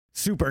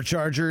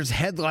superchargers,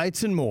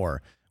 headlights, and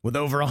more. With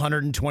over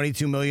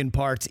 122 million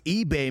parts,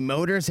 eBay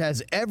Motors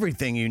has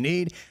everything you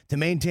need to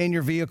maintain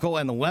your vehicle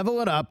and level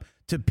it up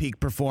to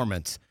peak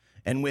performance.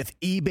 And with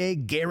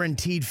eBay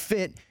Guaranteed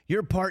Fit,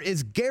 your part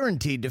is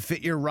guaranteed to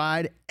fit your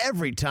ride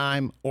every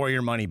time or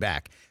your money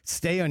back.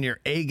 Stay on your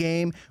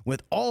A-game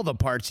with all the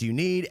parts you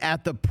need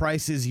at the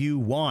prices you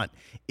want.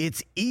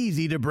 It's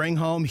easy to bring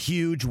home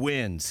huge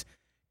wins.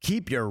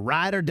 Keep your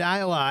ride or die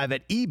alive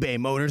at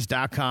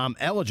ebaymotors.com.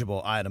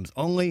 Eligible items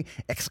only.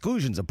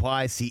 Exclusions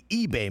apply. See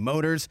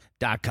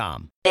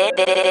ebaymotors.com.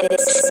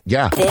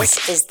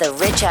 This is the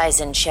Rich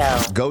Eisen Show.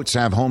 Goats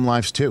have home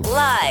lives too.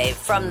 Live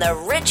from the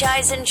Rich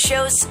Eisen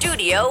Show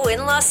studio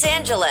in Los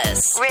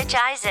Angeles. Rich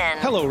Eisen.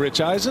 Hello,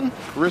 Rich Eisen.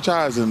 Rich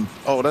Eisen.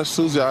 Oh, that's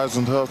Susie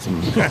Eisen's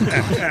husband.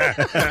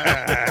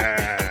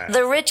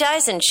 The Rich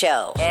Eisen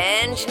Show.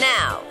 And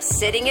now,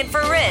 sitting in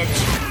for Rich,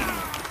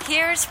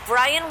 here's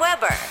Brian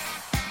Weber.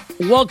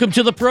 Welcome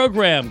to the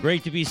program.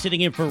 Great to be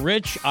sitting in for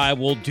Rich. I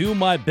will do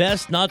my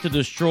best not to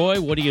destroy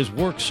what he has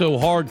worked so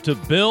hard to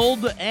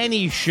build,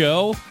 any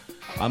show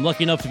I'm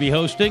lucky enough to be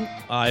hosting.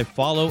 I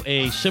follow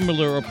a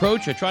similar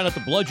approach. I try not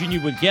to bludgeon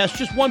you with guests,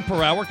 just one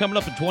per hour. Coming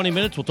up in 20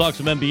 minutes, we'll talk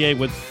some NBA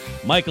with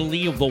Michael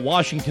Lee of the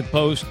Washington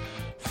Post.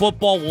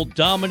 Football will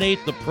dominate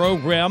the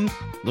program.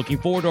 Looking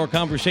forward to our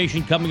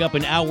conversation coming up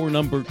in hour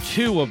number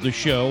 2 of the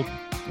show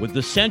with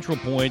the central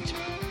point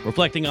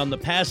reflecting on the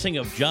passing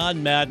of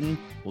John Madden.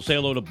 We'll say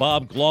hello to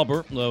Bob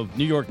Glauber of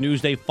New York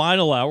Newsday.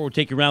 Final hour, we'll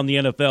take you around the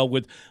NFL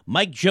with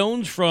Mike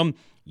Jones from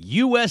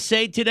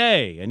USA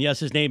Today. And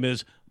yes, his name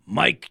is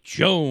Mike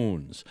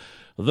Jones.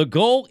 The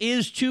goal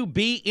is to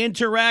be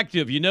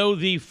interactive. You know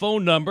the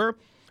phone number,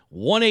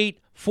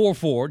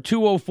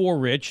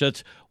 1-844-204-RICH.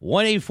 That's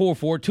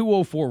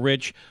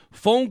 1-844-204-RICH.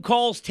 Phone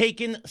calls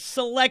taken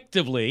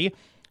selectively.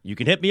 You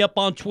can hit me up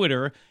on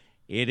Twitter.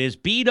 It is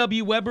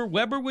B.W. Weber,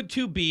 Weber with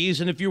 2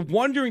 B's. And if you're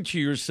wondering to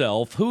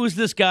yourself, who is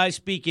this guy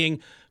speaking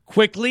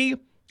quickly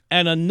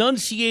and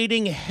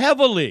enunciating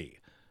heavily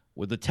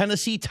with the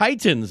Tennessee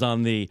Titans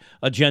on the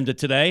agenda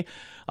today?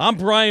 I'm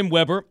Brian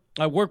Weber.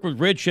 I work with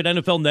Rich at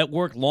NFL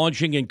Network,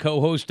 launching and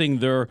co-hosting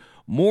their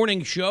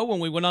morning show when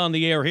we went on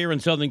the air here in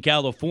Southern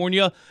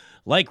California.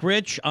 Like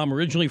Rich, I'm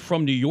originally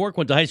from New York,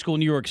 went to high school in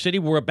New York City.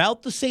 We're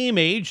about the same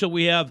age, so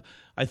we have,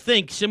 I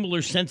think,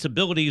 similar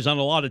sensibilities on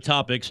a lot of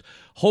topics.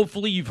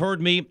 Hopefully you've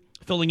heard me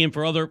filling in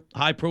for other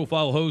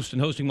high-profile hosts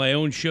and hosting my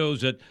own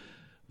shows at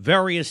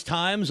various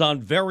times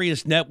on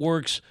various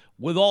networks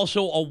with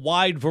also a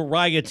wide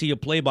variety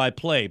of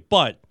play-by-play.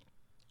 But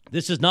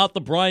this is not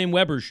the Brian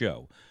Weber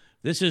Show.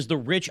 This is the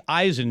Rich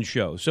Eisen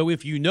Show. So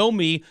if you know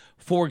me,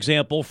 for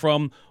example,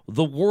 from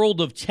the world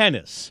of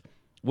tennis,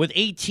 with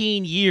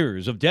 18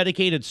 years of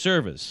dedicated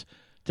service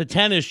to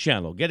Tennis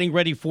Channel, getting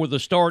ready for the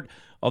start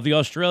of the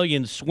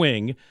Australian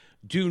swing,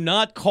 do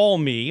not call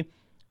me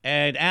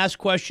and ask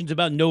questions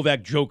about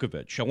Novak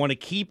Djokovic. I want to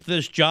keep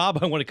this job.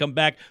 I want to come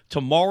back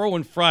tomorrow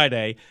and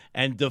Friday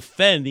and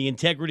defend the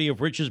integrity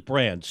of Rich's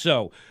brand.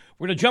 So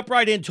we're going to jump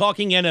right in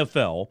talking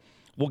NFL.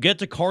 We'll get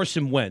to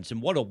Carson Wentz, and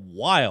what a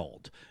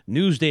wild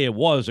news day it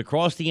was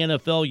across the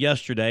NFL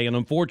yesterday. And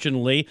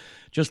unfortunately,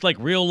 just like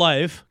real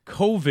life,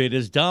 COVID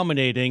is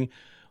dominating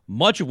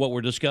much of what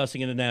we're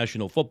discussing in the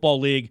National Football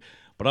League.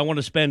 But I want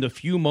to spend a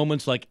few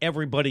moments, like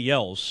everybody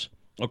else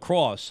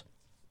across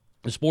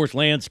the sports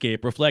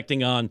landscape,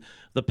 reflecting on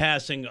the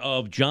passing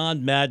of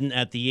John Madden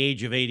at the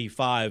age of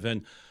 85.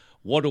 And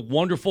what a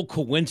wonderful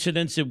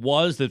coincidence it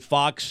was that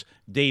Fox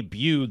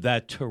debuted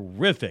that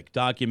terrific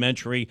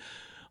documentary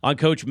on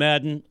Coach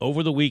Madden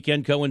over the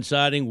weekend,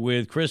 coinciding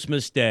with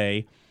Christmas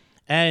Day.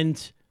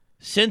 And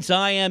since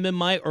I am in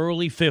my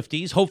early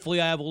 50s,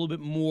 hopefully I have a little bit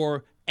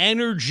more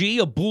energy,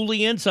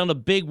 ebullience on a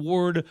big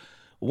word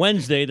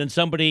Wednesday than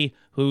somebody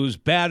who's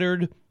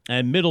battered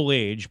and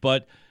middle-aged.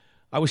 But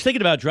I was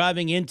thinking about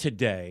driving in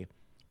today.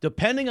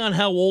 Depending on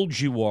how old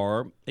you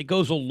are, it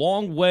goes a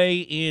long way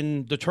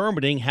in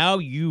determining how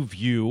you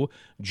view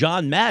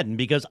John Madden,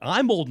 because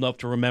I'm old enough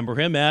to remember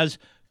him as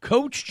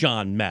Coach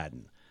John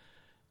Madden.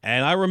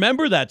 And I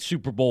remember that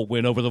Super Bowl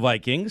win over the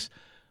Vikings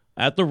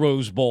at the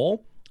Rose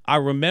Bowl. I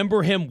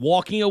remember him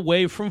walking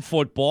away from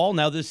football.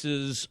 Now, this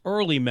is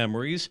early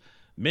memories,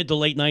 mid to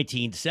late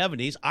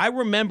 1970s. I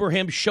remember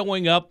him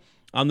showing up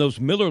on those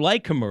Miller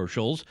Lite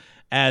commercials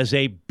as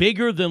a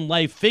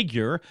bigger-than-life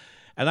figure.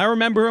 And I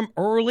remember him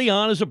early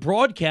on as a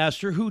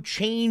broadcaster who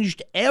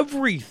changed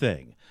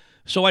everything.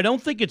 So I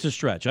don't think it's a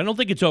stretch. I don't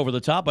think it's over the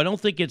top. I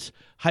don't think it's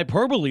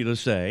hyperbole to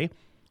say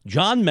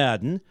John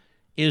Madden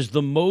is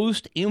the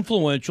most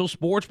influential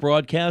sports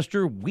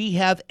broadcaster we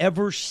have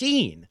ever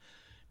seen.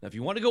 Now, if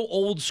you want to go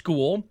old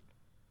school,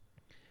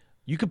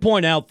 you could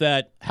point out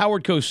that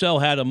Howard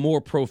Cosell had a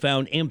more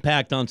profound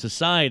impact on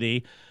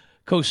society.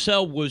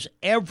 Cosell was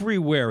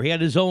everywhere. He had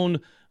his own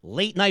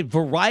late-night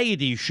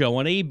variety show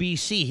on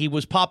ABC. He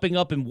was popping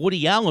up in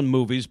Woody Allen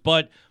movies,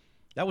 but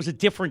that was a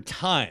different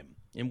time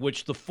in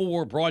which the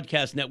 4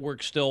 broadcast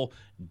networks still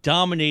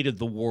dominated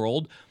the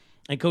world.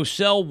 And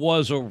Cosell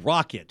was a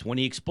rocket. When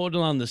he exploded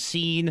on the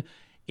scene,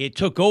 it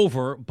took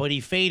over, but he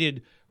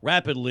faded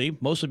rapidly,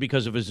 mostly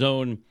because of his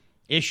own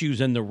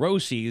issues and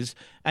neuroses,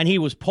 and he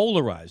was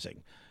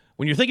polarizing.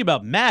 When you're thinking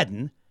about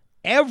Madden,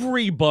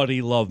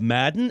 everybody loved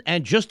Madden,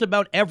 and just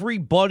about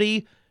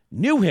everybody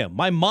knew him.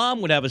 My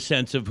mom would have a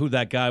sense of who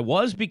that guy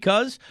was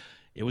because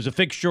it was a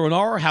fixture in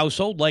our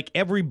household like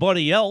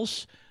everybody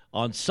else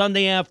on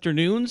Sunday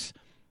afternoons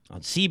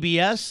on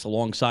CBS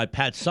alongside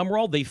Pat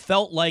Summerall. They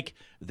felt like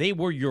they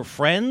were your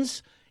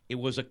friends. It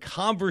was a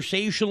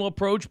conversational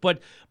approach,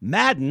 but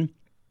Madden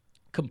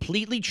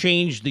completely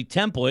changed the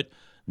template,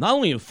 not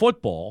only in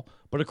football,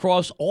 but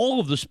across all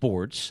of the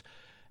sports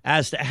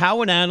as to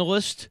how an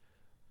analyst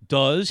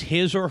does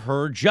his or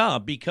her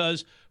job.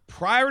 Because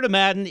prior to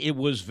Madden, it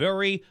was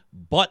very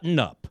button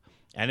up.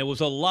 And it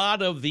was a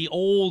lot of the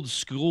old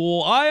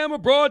school, I am a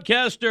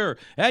broadcaster,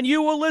 and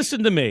you will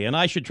listen to me. And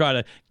I should try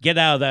to get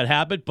out of that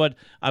habit, but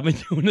I've been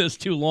doing this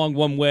too long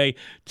one way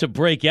to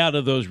break out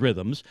of those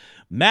rhythms.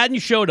 Madden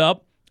showed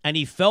up, and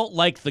he felt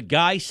like the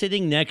guy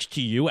sitting next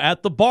to you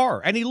at the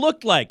bar. And he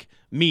looked like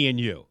me and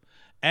you.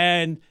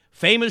 And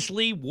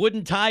famously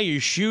wouldn't tie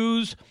his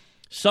shoes.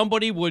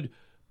 Somebody would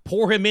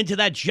pour him into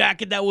that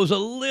jacket that was a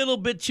little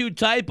bit too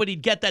tight, but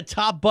he'd get that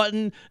top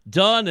button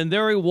done, and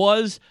there he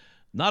was.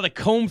 Not a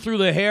comb through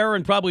the hair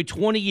in probably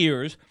 20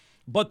 years,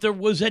 but there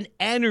was an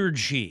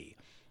energy,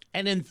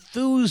 an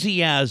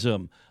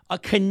enthusiasm, a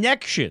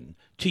connection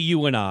to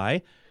you and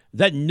I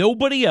that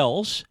nobody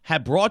else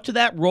had brought to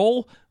that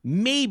role.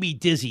 Maybe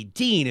Dizzy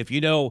Dean, if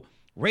you know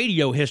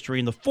radio history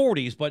in the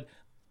 40s, but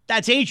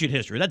that's ancient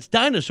history. That's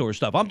dinosaur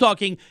stuff. I'm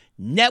talking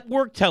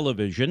network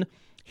television.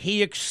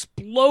 He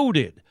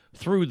exploded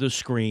through the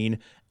screen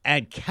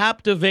and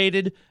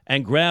captivated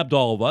and grabbed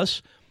all of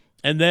us.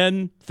 And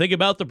then think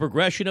about the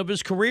progression of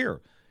his career.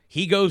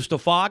 He goes to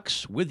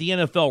Fox with the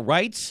NFL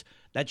rights.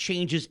 That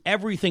changes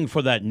everything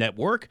for that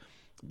network.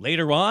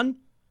 Later on,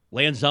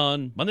 lands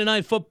on Monday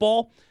Night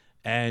Football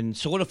and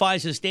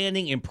solidifies his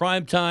standing in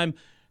primetime.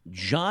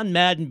 John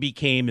Madden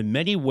became, in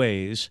many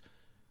ways,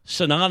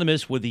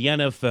 synonymous with the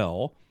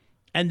NFL.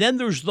 And then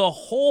there's the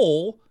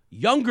whole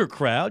younger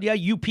crowd. Yeah,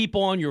 you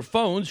people on your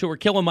phones who are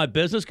killing my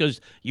business because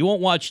you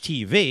won't watch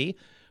TV.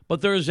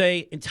 But there's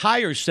an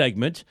entire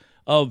segment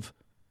of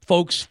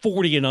folks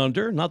 40 and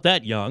under, not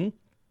that young,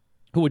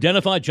 who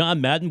identify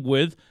John Madden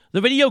with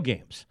the video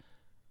games.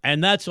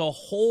 And that's a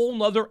whole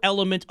nother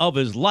element of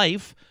his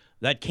life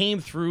that came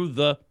through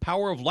the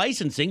power of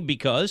licensing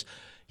because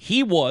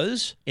he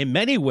was, in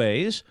many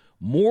ways,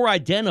 more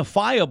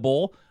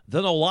identifiable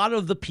than a lot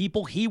of the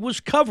people he was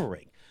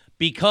covering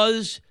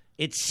because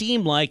it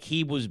seemed like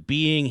he was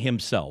being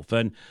himself.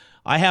 And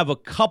I have a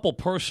couple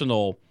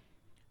personal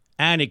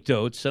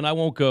anecdotes, and I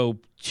won't go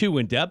too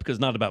in-depth because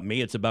it's not about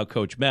me, it's about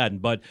Coach Madden.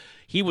 But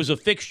he was a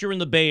fixture in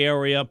the Bay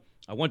Area.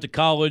 I went to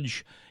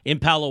college in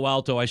Palo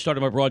Alto. I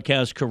started my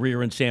broadcast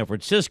career in San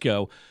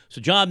Francisco.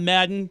 So John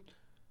Madden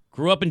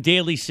grew up in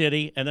Daly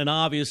City and then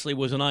obviously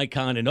was an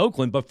icon in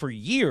Oakland. But for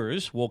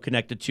years, we'll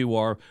connect it to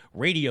our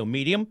radio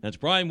medium. That's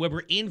Brian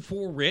Weber in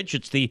for Rich.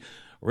 It's the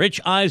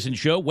Rich Eisen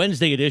Show,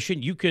 Wednesday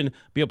edition. You can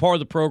be a part of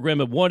the program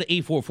at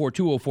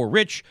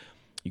 1-844-204-RICH.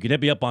 You can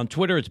hit me up on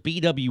Twitter. It's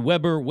BW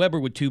Weber, Weber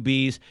with 2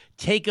 B's.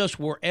 Take us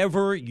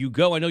wherever you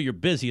go. I know you're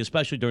busy,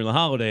 especially during the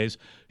holidays.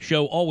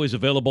 Show always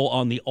available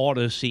on the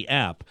Odyssey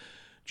app.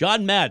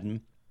 John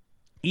Madden,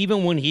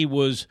 even when he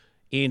was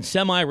in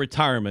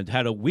semi-retirement,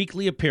 had a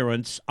weekly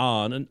appearance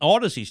on an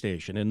Odyssey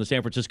station in the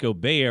San Francisco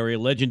Bay Area,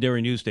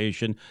 legendary news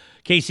station,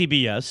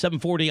 KCBS,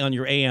 740 on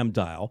your AM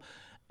dial.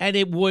 And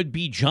it would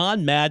be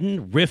John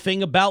Madden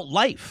riffing about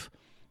life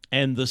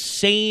and the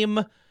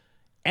same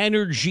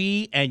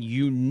energy and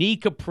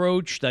unique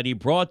approach that he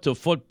brought to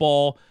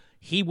football.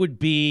 He would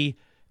be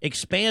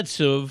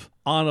expansive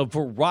on a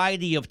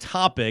variety of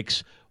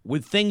topics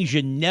with things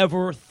you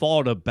never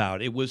thought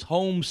about. It was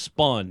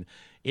homespun,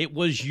 it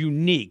was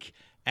unique,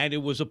 and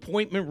it was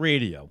appointment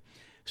radio.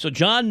 So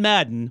John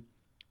Madden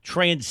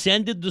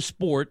transcended the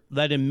sport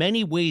that in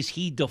many ways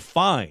he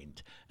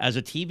defined as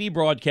a TV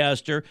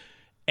broadcaster.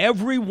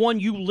 Everyone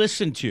you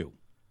listen to,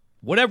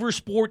 whatever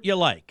sport you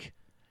like,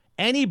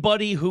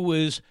 anybody who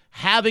is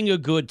having a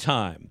good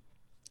time,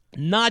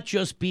 not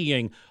just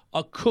being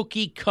a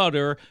cookie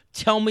cutter,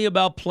 tell me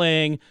about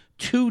playing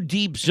 2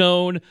 deep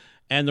zone,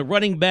 and the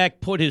running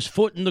back put his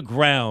foot in the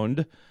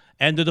ground,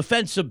 and the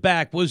defensive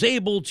back was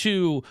able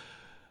to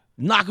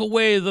knock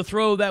away the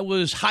throw that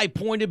was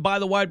high-pointed by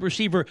the wide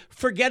receiver.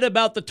 Forget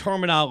about the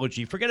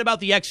terminology. Forget about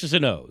the X's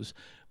and O's.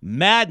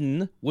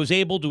 Madden was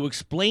able to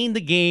explain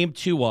the game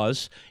to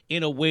us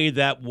in a way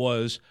that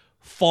was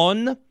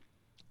fun,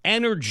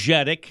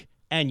 energetic,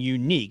 and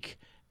unique,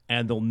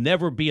 and there'll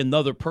never be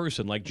another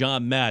person like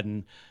John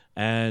Madden,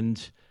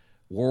 and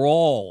we're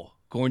all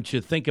going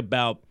to think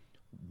about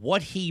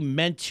what he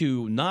meant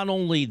to not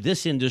only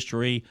this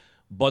industry,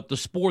 but the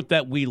sport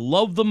that we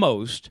love the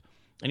most.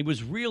 And he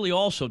was really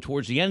also,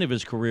 towards the end of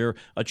his career,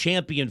 a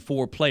champion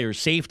for player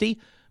safety,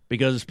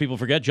 because people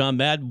forget John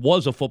Madden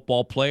was a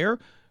football player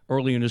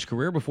early in his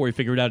career before he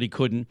figured out he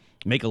couldn't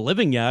make a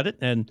living at it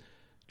and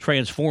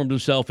transformed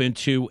himself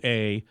into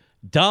a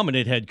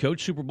dominant head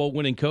coach, Super Bowl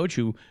winning coach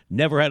who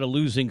never had a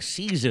losing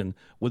season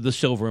with the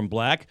Silver and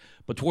Black.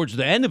 But towards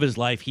the end of his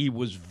life, he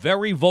was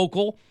very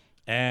vocal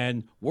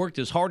and worked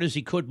as hard as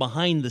he could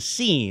behind the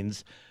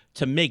scenes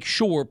to make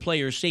sure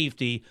player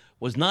safety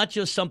was not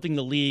just something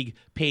the league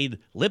paid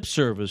lip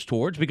service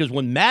towards, because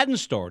when Madden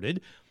started,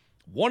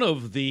 one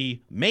of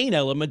the main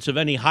elements of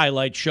any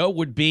highlight show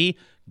would be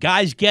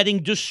guys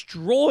getting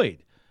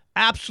destroyed,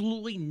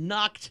 absolutely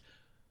knocked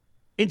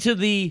into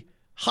the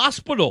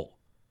hospital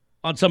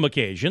on some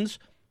occasions.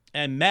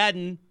 And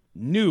Madden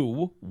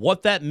knew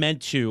what that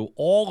meant to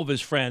all of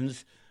his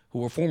friends who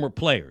were former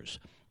players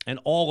and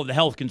all of the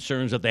health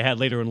concerns that they had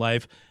later in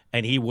life.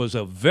 And he was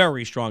a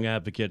very strong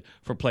advocate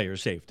for player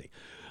safety.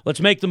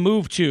 Let's make the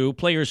move to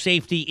player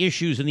safety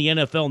issues in the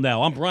NFL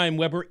now. I'm Brian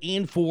Weber,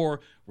 in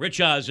for Rich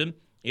Eisen.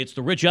 It's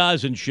the Rich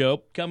Eisen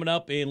Show. Coming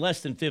up in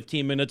less than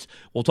 15 minutes,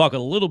 we'll talk a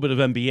little bit of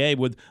NBA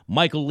with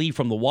Michael Lee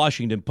from the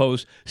Washington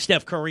Post.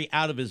 Steph Curry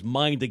out of his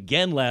mind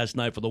again last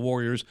night for the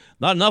Warriors.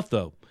 Not enough,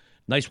 though.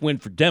 Nice win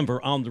for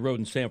Denver on the road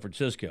in San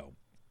Francisco.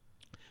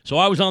 So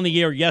I was on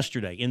the air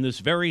yesterday in this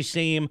very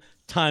same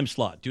time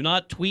slot. Do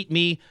not tweet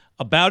me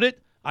about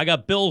it. I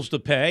got bills to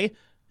pay.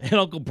 And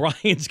Uncle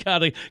Brian's got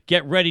to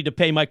get ready to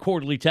pay my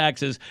quarterly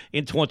taxes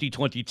in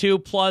 2022.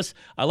 Plus,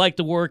 I like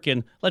to work,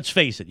 and let's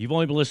face it, you've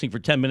only been listening for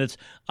 10 minutes.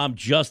 I'm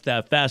just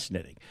that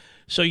fascinating.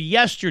 So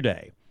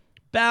yesterday,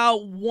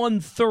 about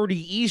 1:30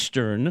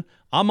 Eastern,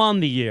 I'm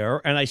on the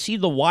air, and I see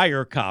the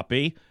Wire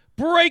copy.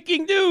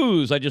 Breaking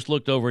news! I just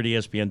looked over at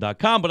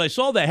ESPN.com, but I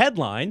saw the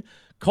headline,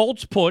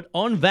 Colts put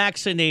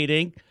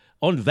unvaccinated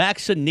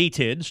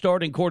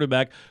starting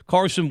quarterback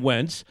Carson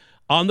Wentz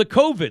on the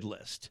COVID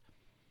list.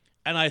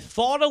 And I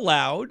thought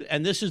aloud,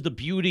 and this is the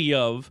beauty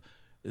of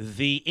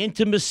the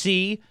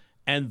intimacy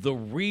and the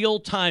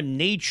real-time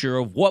nature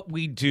of what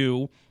we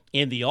do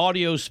in the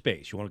audio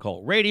space. You want to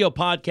call it radio,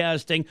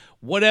 podcasting,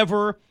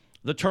 whatever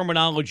the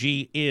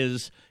terminology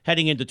is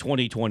heading into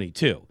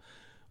 2022.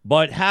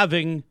 But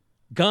having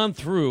gone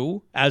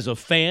through, as a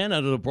fan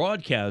and as a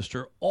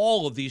broadcaster,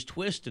 all of these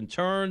twists and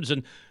turns,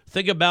 and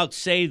think about,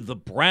 say, the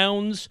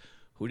Browns,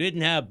 who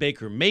didn't have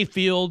Baker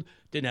Mayfield,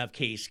 didn't have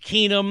Case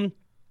Keenum.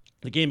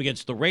 The game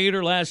against the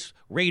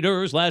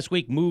Raiders last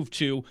week moved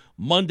to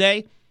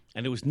Monday,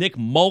 and it was Nick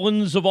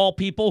Mullins, of all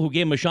people, who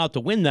gave him a shot to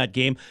win that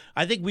game.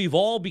 I think we've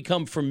all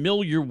become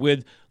familiar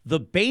with the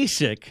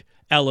basic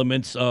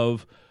elements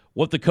of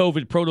what the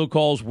COVID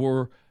protocols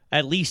were,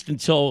 at least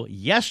until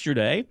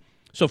yesterday.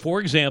 So,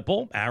 for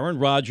example, Aaron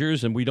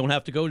Rodgers, and we don't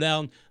have to go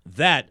down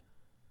that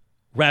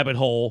rabbit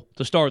hole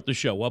to start the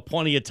show. We'll have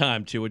plenty of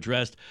time to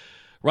address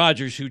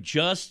Rodgers, who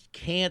just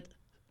can't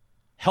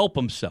help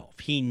himself.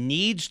 He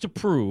needs to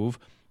prove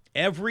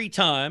every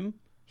time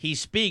he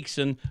speaks,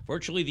 and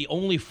virtually the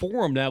only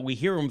forum now we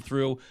hear him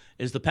through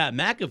is the Pat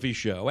McAfee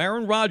show.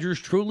 Aaron Rodgers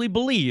truly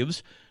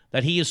believes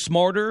that he is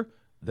smarter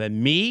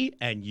than me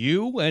and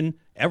you and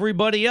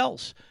everybody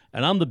else.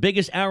 And I'm the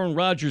biggest Aaron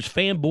Rodgers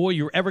fanboy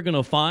you're ever going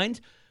to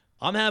find.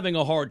 I'm having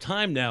a hard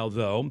time now,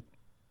 though,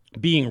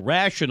 being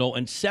rational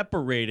and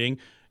separating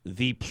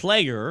the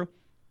player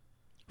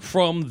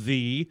from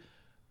the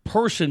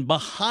person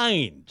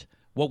behind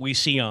what we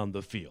see on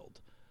the field,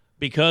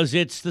 because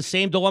it's the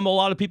same dilemma a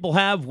lot of people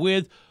have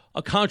with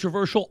a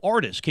controversial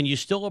artist. Can you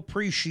still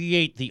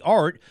appreciate the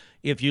art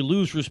if you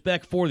lose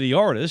respect for the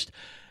artist?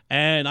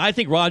 And I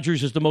think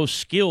Rodgers is the most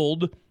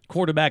skilled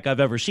quarterback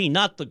I've ever seen.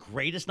 Not the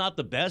greatest, not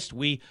the best.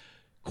 We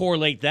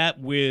correlate that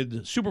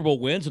with Super Bowl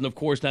wins, and of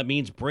course that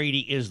means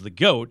Brady is the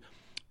GOAT.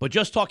 But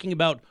just talking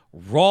about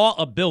raw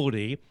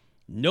ability,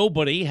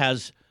 nobody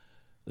has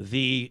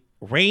the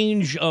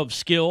range of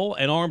skill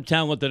and arm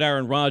talent that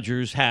Aaron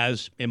Rodgers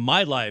has in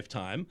my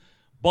lifetime.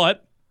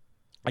 But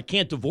I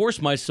can't divorce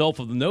myself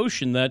of the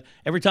notion that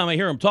every time I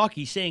hear him talk,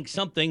 he's saying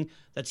something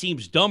that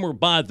seems dumber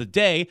by the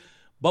day.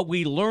 But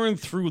we learn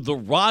through the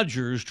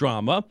Rodgers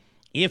drama,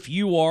 if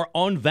you are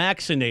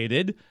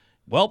unvaccinated,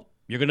 well,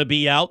 you're going to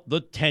be out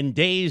the 10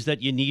 days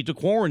that you need to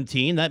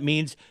quarantine. That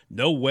means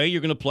no way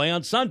you're going to play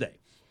on Sunday.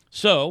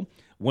 So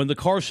when the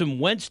Carson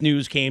Wentz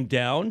news came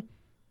down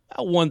at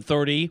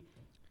 1:30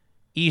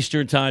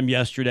 Eastern time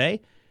yesterday,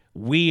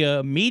 we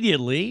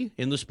immediately,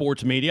 in the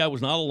sports media, I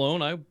was not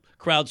alone, I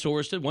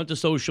crowdsourced it, went to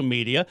social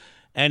media,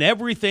 and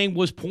everything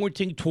was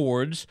pointing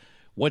towards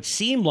what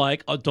seemed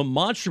like a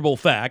demonstrable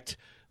fact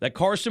that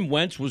Carson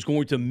Wentz was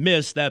going to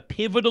miss that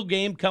pivotal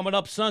game coming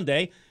up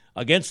Sunday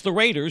against the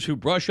Raiders, who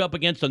brush up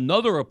against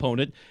another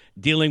opponent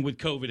dealing with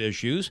COVID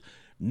issues.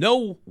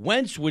 No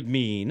Wentz would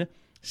mean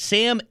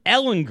Sam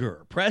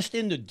Ehlinger pressed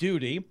into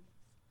duty,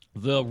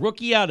 the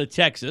rookie out of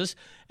Texas,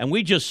 and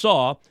we just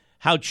saw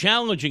how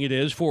challenging it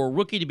is for a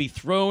rookie to be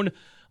thrown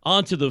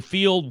onto the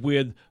field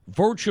with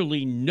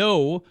virtually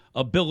no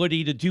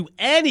ability to do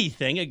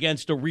anything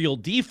against a real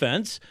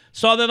defense.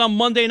 Saw that on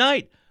Monday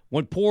night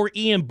when poor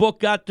Ian Book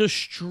got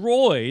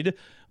destroyed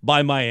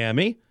by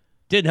Miami.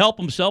 Didn't help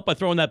himself by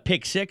throwing that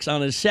pick six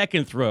on his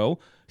second throw,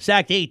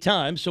 sacked 8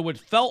 times, so it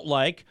felt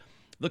like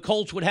the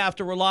Colts would have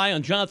to rely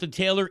on Jonathan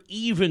Taylor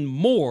even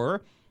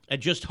more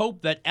and just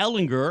hope that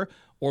Ehlinger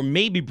or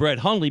maybe Brett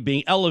Hundley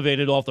being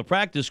elevated off the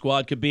practice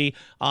squad could be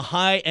a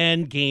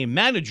high-end game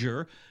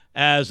manager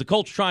as the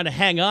Colts trying to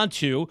hang on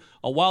to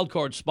a wild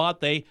card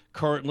spot they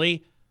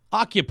currently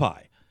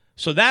occupy.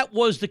 So that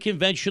was the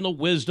conventional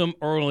wisdom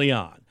early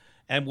on.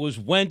 And was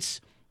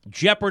Wentz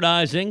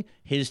jeopardizing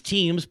his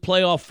team's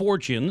playoff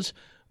fortunes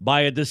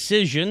by a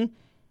decision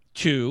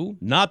to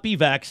not be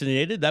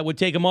vaccinated that would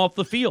take him off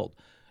the field?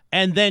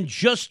 And then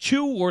just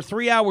 2 or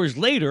 3 hours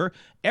later,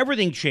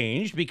 everything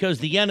changed because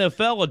the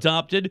NFL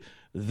adopted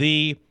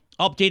the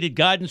updated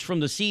guidance from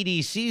the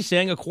CDC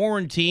saying a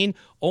quarantine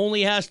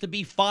only has to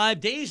be 5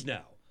 days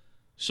now.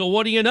 So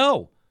what do you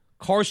know?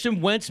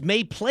 Carson Wentz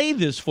may play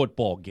this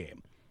football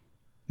game.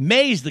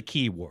 May's the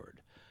key word.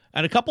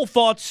 And a couple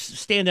thoughts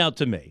stand out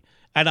to me.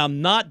 And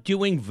I'm not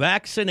doing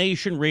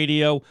vaccination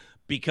radio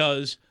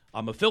because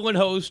I'm a fill-in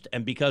host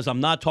and because I'm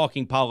not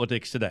talking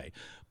politics today.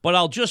 But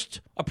I'll just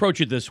approach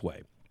it this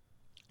way,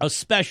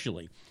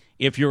 especially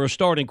if you're a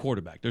starting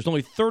quarterback. There's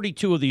only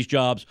 32 of these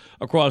jobs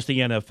across the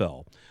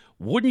NFL.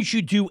 Wouldn't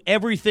you do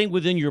everything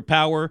within your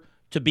power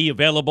to be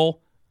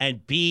available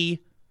and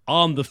be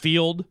on the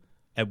field?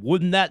 And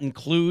wouldn't that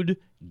include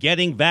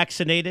getting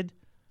vaccinated?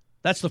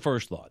 That's the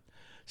first thought.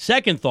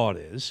 Second thought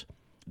is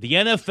the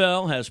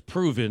NFL has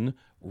proven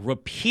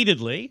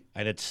repeatedly,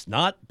 and it's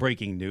not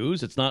breaking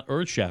news, it's not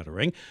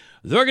earth-shattering,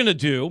 they're going to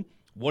do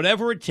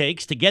whatever it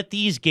takes to get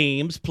these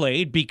games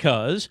played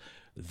because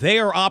they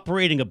are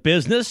operating a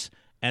business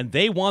and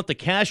they want the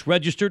cash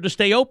register to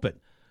stay open.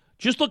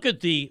 Just look at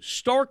the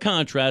stark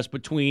contrast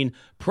between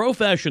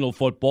professional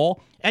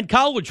football and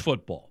college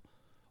football,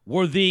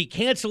 where the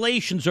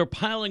cancellations are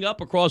piling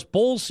up across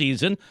bowl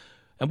season.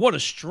 And what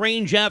a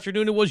strange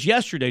afternoon it was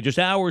yesterday, just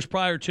hours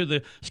prior to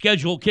the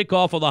scheduled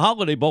kickoff of the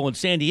Holiday Bowl in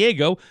San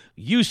Diego.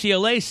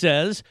 UCLA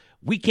says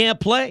we can't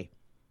play.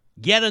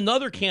 Yet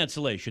another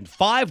cancellation,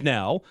 5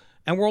 now,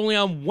 and we're only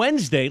on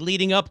Wednesday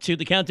leading up to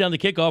the countdown to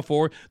kickoff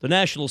for the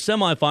national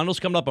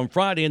semifinals coming up on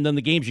Friday, and then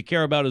the games you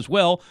care about as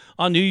well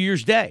on New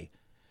Year's Day.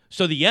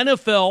 So the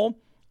NFL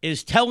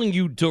is telling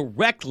you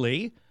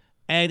directly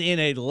and in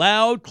a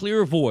loud,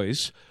 clear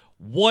voice,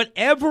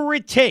 whatever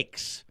it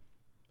takes,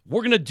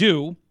 we're going to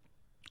do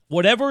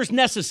whatever is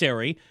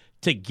necessary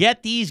to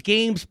get these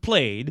games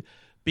played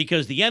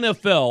because the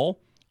NFL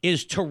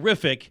is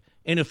terrific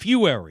in a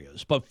few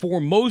areas, but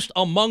foremost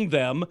among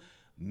them,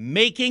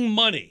 making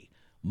money,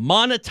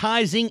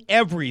 monetizing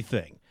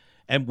everything.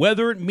 And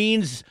whether it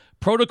means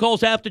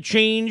protocols have to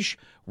change,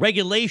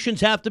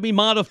 regulations have to be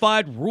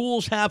modified,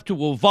 rules have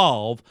to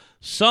evolve,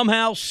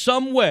 somehow,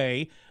 some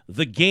way,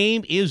 the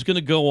game is going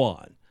to go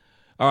on.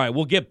 All right,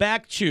 we'll get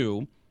back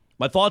to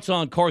my thoughts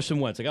on Carson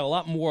Wentz. I got a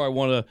lot more I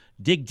want to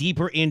dig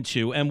deeper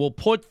into, and we'll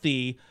put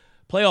the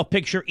playoff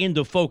picture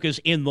into focus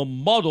in the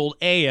muddled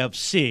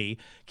AFC.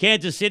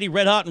 Kansas City,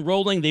 red hot and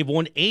rolling. They've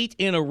won 8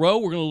 in a row.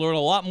 We're going to learn a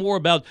lot more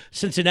about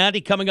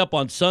Cincinnati coming up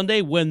on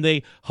Sunday when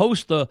they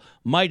host the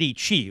mighty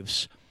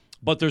Chiefs.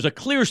 But there's a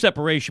clear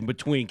separation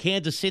between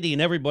Kansas City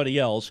and everybody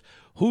else.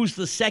 Who's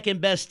the second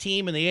best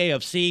team in the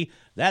AFC?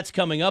 That's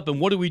coming up. And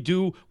what do we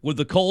do with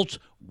the Colts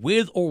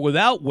with or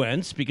without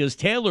Wentz? Because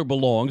Taylor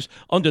belongs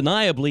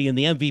undeniably in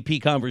the MVP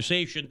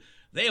conversation.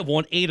 They have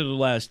won 8 of the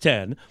last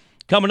 10.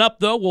 Coming up,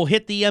 though, we'll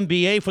hit the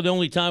NBA for the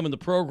only time in the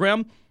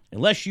program.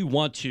 Unless you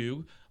want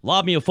to,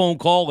 lob me a phone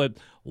call at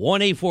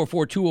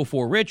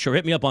 1-844-204-RICH or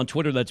hit me up on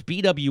Twitter. That's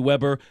BW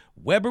Weber,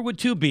 Weber with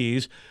 2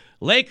 B's.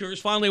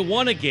 Lakers finally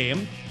won a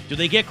game. Do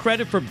they get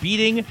credit for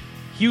beating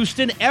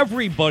Houston?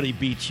 Everybody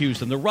beats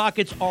Houston. The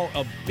Rockets are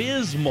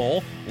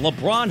abysmal.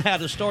 LeBron had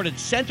to start at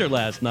center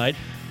last night.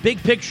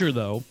 Big picture,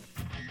 though,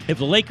 if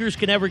the Lakers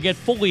can ever get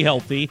fully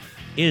healthy,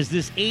 is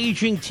this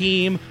aging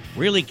team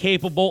really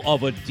capable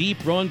of a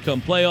deep run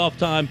come playoff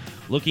time?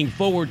 Looking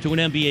forward to an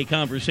NBA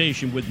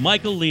conversation with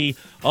Michael Lee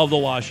of the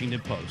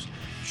Washington Post.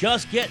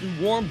 Just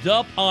getting warmed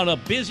up on a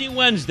busy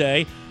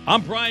Wednesday.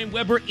 I'm Brian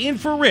Weber in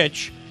for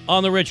Rich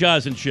on The Rich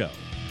Eisen Show.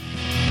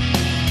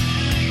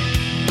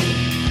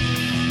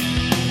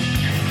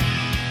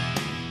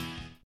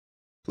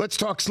 Let's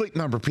talk Sleep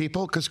Number,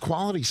 people, because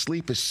quality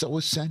sleep is so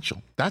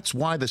essential. That's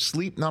why the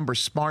Sleep Number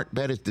smart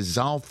bed is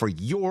designed for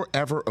your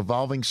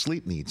ever-evolving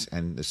sleep needs,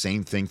 and the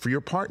same thing for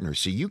your partner,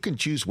 so you can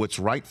choose what's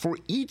right for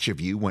each of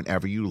you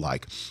whenever you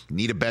like.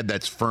 Need a bed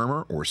that's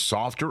firmer or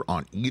softer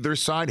on either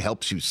side,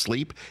 helps you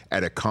sleep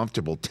at a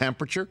comfortable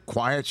temperature,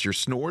 quiets your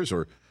snores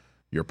or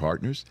your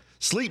partner's?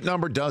 Sleep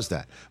Number does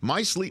that.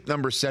 My Sleep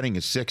Number setting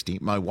is 60.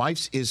 My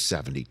wife's is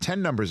 70.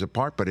 10 numbers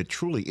apart, but it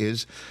truly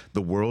is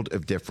the world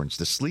of difference.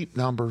 The Sleep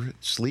Number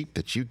sleep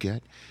that you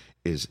get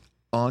is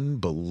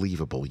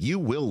unbelievable. You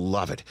will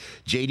love it.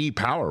 J.D.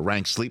 Power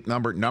ranks Sleep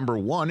Number number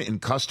 1 in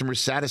customer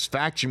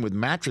satisfaction with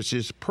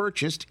mattresses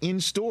purchased in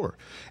store.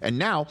 And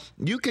now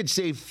you could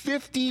save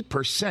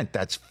 50%.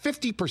 That's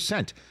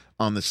 50%.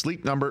 On the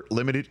Sleep Number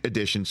limited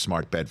edition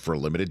smart bed for a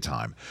limited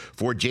time.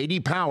 For J.D.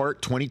 Power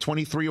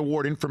 2023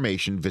 award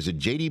information, visit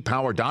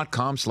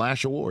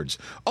jdpower.com/awards.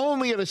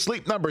 Only at a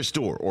Sleep Number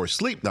store or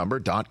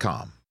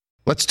sleepnumber.com.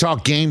 Let's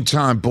talk Game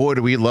Time. Boy,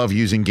 do we love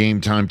using Game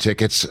Time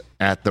tickets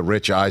at the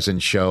Rich Eisen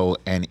Show.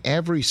 And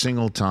every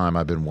single time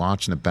I've been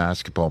watching the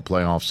basketball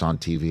playoffs on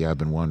TV, I've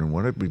been wondering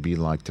what it would be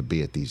like to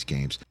be at these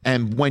games.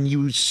 And when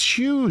you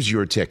choose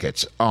your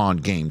tickets on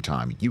Game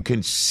Time, you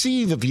can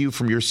see the view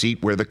from your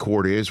seat where the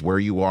court is, where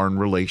you are in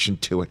relation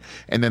to it.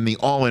 And then the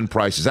all-in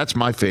prices. That's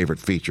my favorite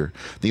feature.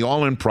 The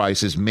all-in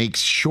prices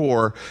makes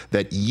sure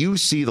that you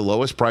see the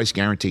lowest price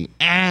guarantee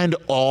and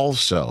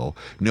also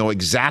know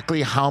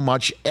exactly how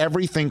much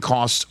everything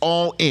costs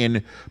all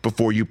in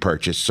before you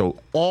purchase. So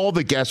all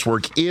the guesswork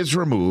is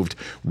removed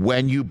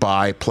when you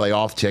buy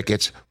playoff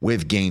tickets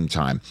with Game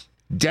Time.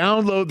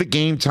 Download the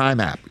Game Time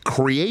app,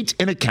 create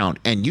an account,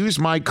 and use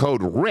my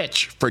code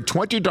RICH for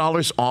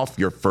 $20 off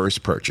your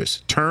first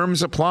purchase.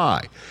 Terms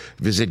apply.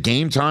 Visit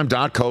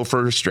GameTime.co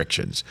for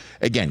restrictions.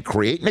 Again,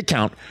 create an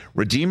account,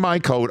 redeem my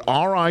code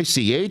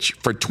RICH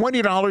for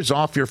 $20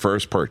 off your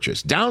first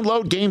purchase.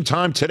 Download Game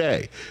Time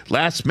today.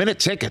 Last minute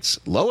tickets,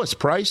 lowest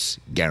price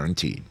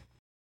guaranteed.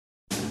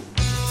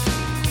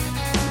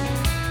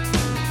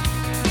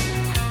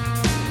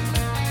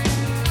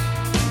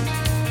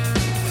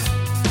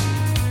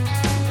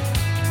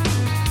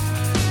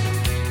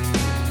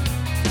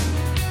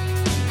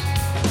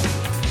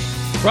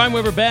 Brian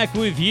Weber back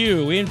with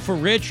you, in for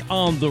Rich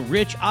on the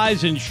Rich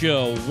Eisen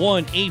Show.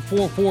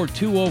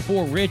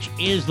 1-844-204-RICH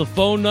is the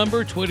phone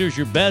number. Twitter's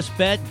your best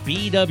bet.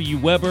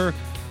 BW Weber.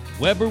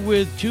 Weber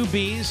with two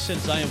B's,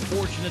 since I am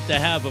fortunate to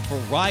have a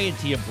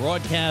variety of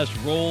broadcast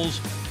roles.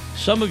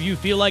 Some of you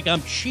feel like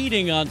I'm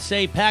cheating on,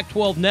 say,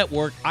 Pac-12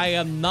 Network. I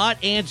am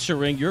not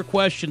answering your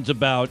questions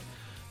about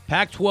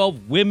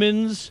Pac-12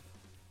 women's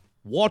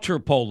water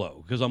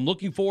polo, because I'm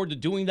looking forward to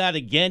doing that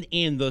again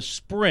in the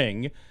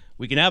spring.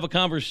 We can have a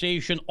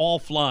conversation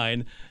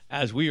offline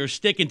as we are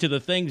sticking to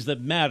the things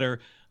that matter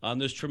on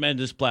this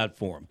tremendous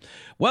platform.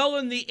 Well,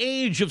 in the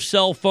age of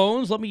cell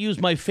phones, let me use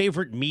my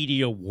favorite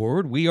media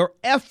word. We are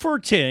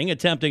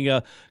attempting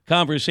a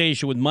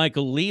conversation with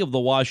Michael Lee of the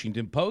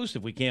Washington Post.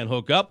 If we can't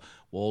hook up,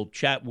 we'll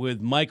chat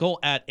with Michael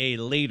at a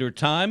later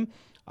time.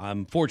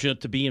 I'm fortunate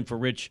to be in for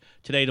Rich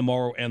today,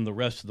 tomorrow, and the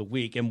rest of the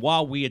week. And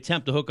while we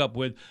attempt to hook up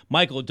with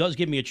Michael, it does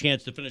give me a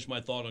chance to finish my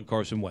thought on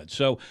Carson Wentz.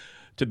 So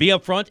to be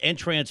upfront and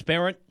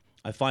transparent,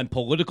 I find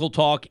political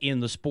talk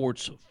in the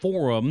sports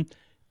forum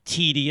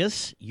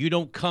tedious. You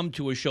don't come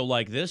to a show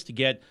like this to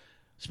get,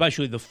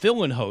 especially the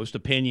fill-in host,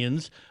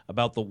 opinions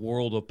about the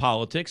world of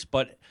politics.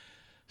 But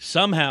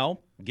somehow,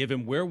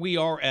 given where we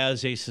are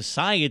as a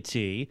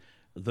society,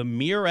 the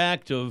mere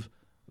act of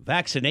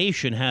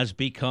vaccination has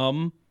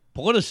become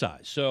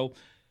politicized. So,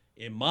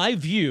 in my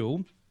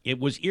view, it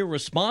was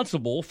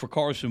irresponsible for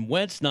Carson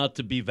Wentz not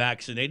to be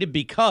vaccinated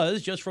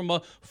because, just from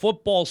a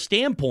football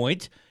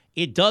standpoint,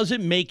 it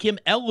doesn't make him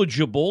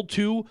eligible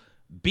to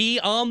be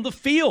on the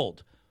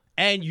field.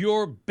 And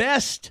your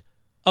best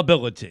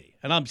ability,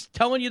 and I'm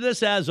telling you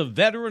this as a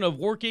veteran of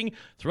working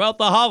throughout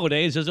the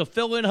holidays as a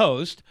fill-in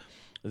host,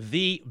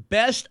 the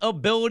best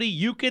ability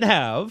you can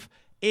have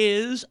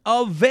is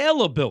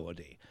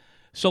availability.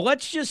 So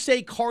let's just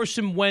say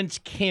Carson Wentz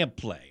can't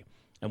play,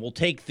 and we'll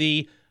take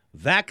the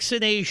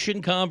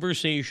vaccination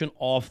conversation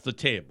off the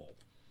table.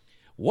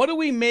 What do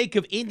we make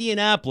of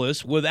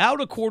Indianapolis without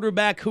a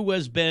quarterback who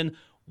has been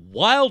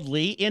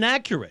wildly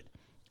inaccurate?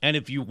 And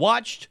if you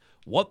watched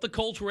what the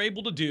Colts were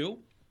able to do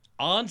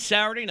on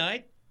Saturday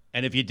night,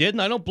 and if you didn't,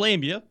 I don't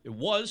blame you. It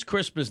was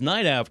Christmas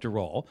night after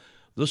all.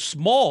 The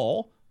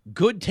small,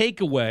 good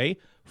takeaway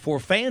for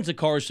fans of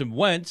Carson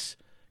Wentz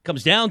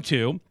comes down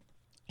to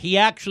he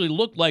actually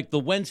looked like the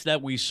Wentz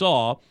that we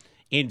saw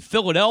in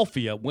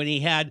Philadelphia when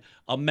he had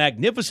a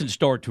magnificent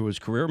start to his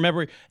career.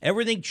 Remember,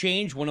 everything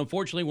changed when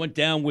unfortunately went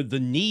down with the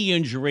knee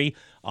injury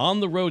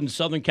on the road in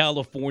Southern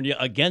California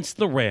against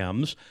the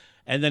Rams.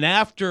 And then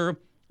after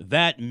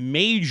that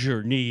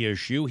major knee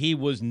issue, he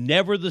was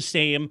never the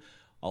same.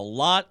 A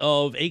lot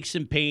of aches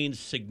and pains,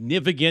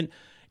 significant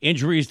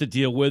injuries to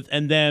deal with.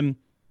 And then,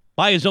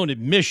 by his own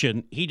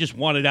admission, he just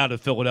wanted out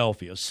of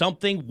Philadelphia.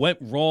 Something went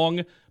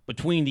wrong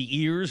between the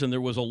ears, and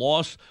there was a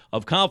loss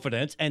of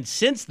confidence. And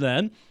since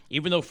then,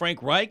 even though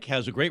Frank Reich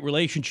has a great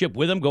relationship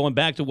with him, going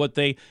back to what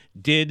they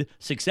did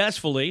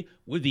successfully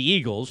with the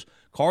Eagles,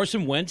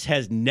 Carson Wentz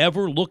has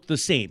never looked the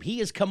same. He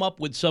has come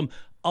up with some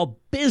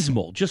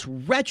abysmal, just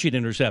wretched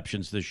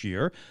interceptions this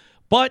year.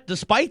 But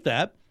despite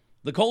that,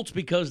 the Colts,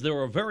 because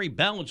they're a very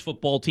balanced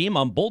football team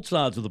on both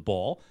sides of the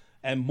ball,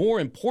 and more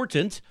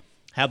important,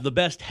 have the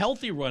best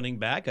healthy running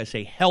back. I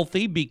say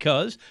healthy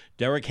because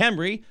Derrick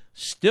Henry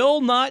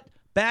still not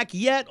back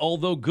yet,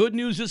 although good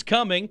news is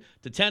coming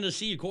to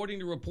Tennessee. According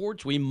to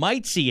reports, we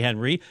might see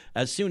Henry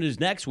as soon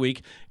as next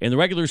week in the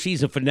regular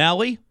season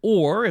finale,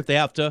 or if they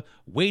have to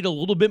wait a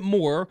little bit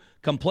more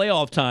come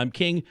playoff time,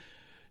 King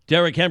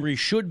Derrick Henry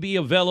should be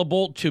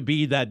available to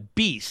be that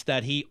beast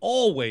that he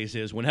always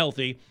is when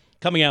healthy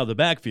coming out of the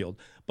backfield.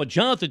 But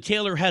Jonathan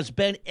Taylor has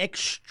been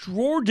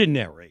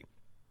extraordinary,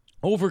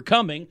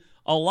 overcoming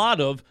a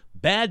lot of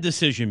bad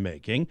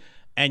decision-making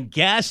and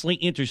ghastly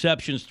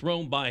interceptions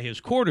thrown by his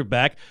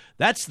quarterback.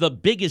 That's the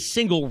biggest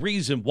single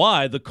reason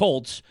why the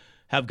Colts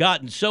have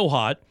gotten so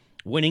hot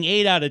winning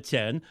 8 out of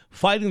 10,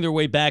 fighting their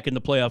way back into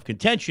playoff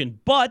contention.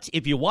 But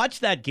if you watch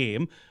that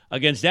game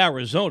against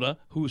Arizona,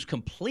 who's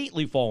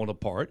completely fallen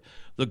apart,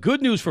 the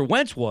good news for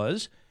Wentz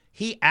was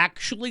he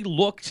actually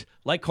looked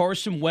like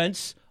Carson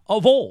Wentz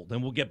of old.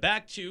 And we'll get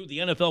back to the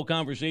NFL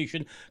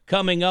conversation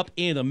coming up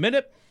in a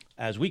minute.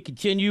 As we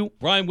continue,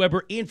 Brian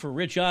Weber in for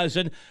Rich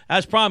Eisen.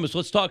 As promised,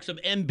 let's talk some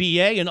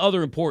NBA and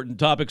other important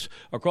topics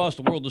across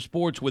the world of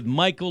sports with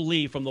Michael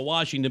Lee from the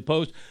Washington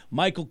Post.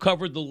 Michael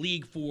covered the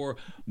league for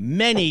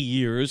many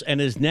years and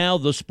is now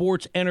the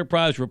sports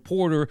enterprise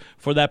reporter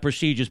for that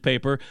prestigious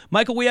paper.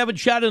 Michael, we haven't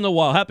chatted in a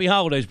while. Happy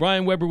holidays.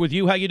 Brian Weber with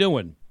you. How you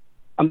doing?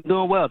 I'm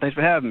doing well. Thanks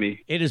for having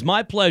me. It is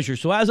my pleasure.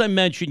 So as I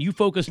mentioned, you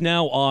focus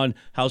now on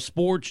how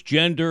sports,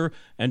 gender,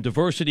 and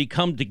diversity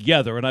come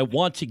together, and I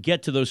want to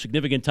get to those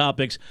significant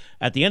topics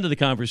at the end of the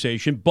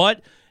conversation,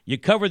 but you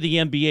covered the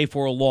NBA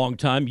for a long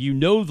time. You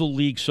know the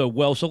league so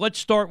well. So let's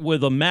start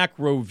with a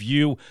macro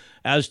view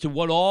as to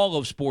what all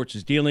of sports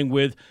is dealing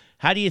with.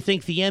 How do you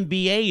think the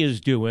NBA is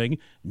doing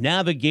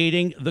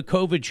navigating the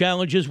COVID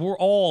challenges we're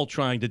all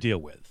trying to deal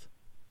with?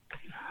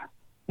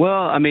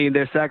 Well, I mean,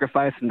 they're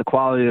sacrificing the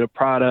quality of the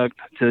product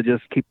to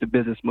just keep the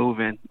business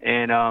moving.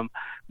 And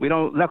we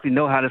don't exactly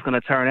know how it's going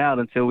to turn out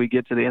until we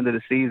get to the end of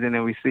the season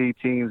and we see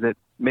teams that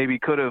maybe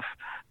could have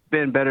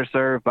been better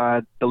served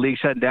by the league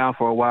shutting down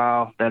for a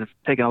while, that have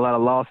taken a lot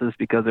of losses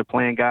because they're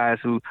playing guys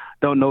who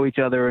don't know each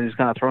other and just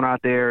kind of thrown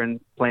out there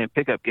and playing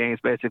pickup games,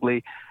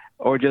 basically,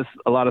 or just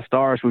a lot of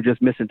stars who are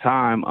just missing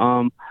time.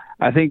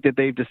 I think that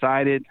they've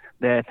decided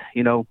that,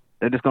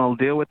 they're just going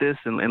to deal with this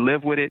and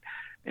live with it.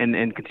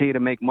 And continue to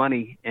make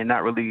money and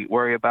not really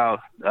worry about,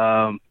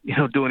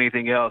 doing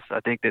anything else. I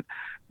think that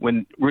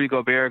when Rudy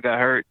Gobert got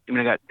hurt,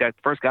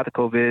 first got the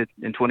COVID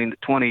in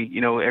 2020,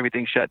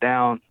 everything shut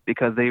down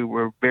because they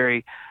were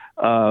very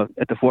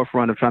at the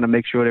forefront of trying to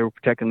make sure they were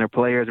protecting their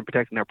players and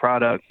protecting their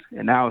product.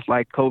 And now it's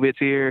like COVID's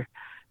here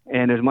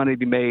and there's money to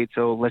be made,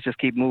 so let's just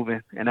keep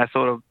moving. And that's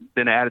sort of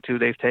been the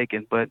attitude they've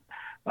taken. But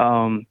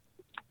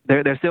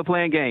they're still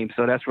playing games,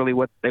 so that's really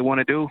what they want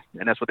to do,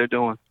 and that's what they're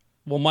doing.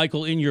 Well,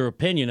 Michael, in your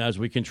opinion, as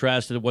we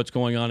contrasted what's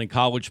going on in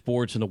college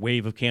sports and the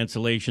wave of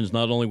cancellations,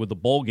 not only with the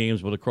bowl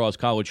games but across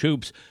college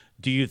hoops,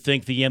 do you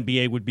think the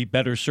NBA would be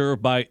better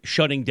served by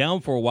shutting down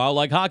for a while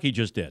like hockey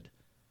just did?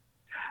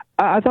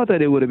 I thought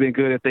that it would have been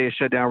good if they had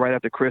shut down right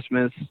after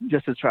Christmas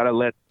just to try to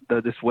let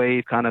this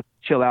wave kind of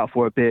chill out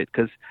for a bit,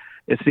 because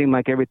it seemed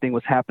like everything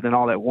was happening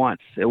all at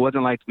once. It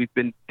wasn't like we've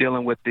been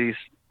dealing with these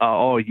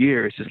all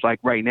year. It's just like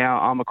right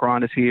now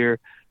Omicron is here.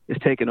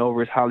 It's taking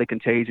over. It's highly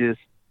contagious.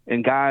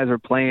 And guys are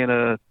playing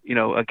a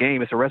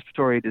game. It's a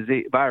respiratory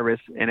disease virus,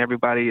 and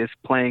everybody is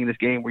playing this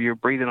game where you're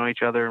breathing on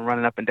each other and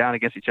running up and down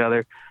against each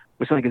other,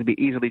 which I think can be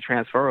easily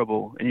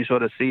transferable. And you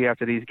sort of see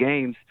after these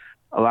games,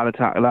 a lot of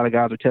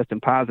guys are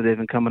testing positive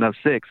and coming up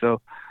sick.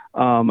 So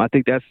I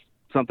think that's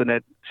something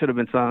that should have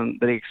been something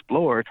that they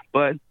explored.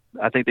 But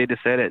I think they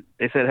just said it.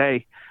 They said,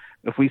 hey,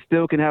 if we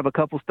still can have a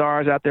couple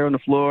stars out there on the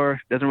floor,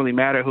 doesn't really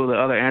matter who the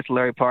other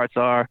ancillary parts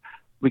are,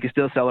 we can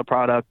still sell a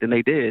product, and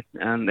they did.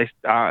 And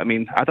I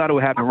thought it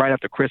would happen right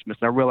after Christmas.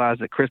 And I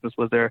realized that Christmas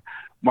was their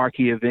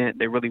marquee event.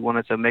 They really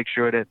wanted to make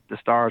sure that the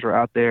stars were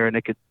out there and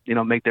they could,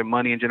 make their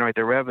money and generate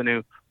their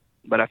revenue.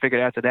 But I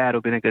figured after that, it would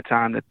have been a good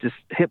time to just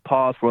hit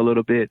pause for a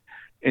little bit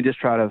and just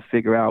try to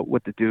figure out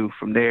what to do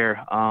from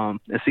there, and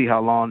see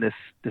how long this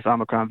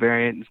Omicron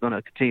variant is going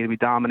to continue to be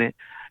dominant,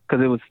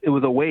 because it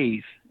was a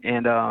wave.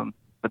 And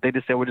but they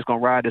just said, we're just going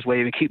to ride this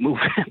wave and keep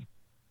moving.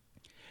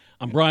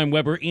 I'm Brian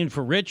Weber in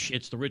for Rich.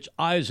 It's the Rich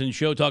Eisen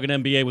Show, talking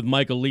NBA with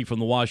Michael Lee from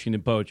the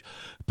Washington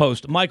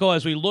Post. Michael,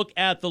 as we look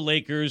at the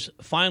Lakers,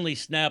 finally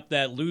snapped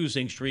that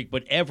losing streak,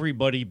 but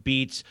everybody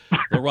beats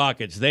the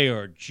Rockets. They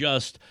are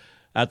just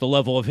at the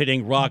level of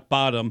hitting rock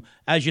bottom.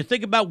 As you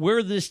think about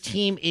where this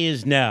team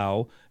is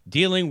now,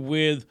 dealing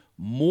with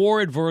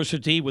more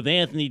adversity with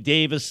Anthony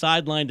Davis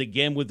sidelined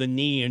again with a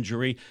knee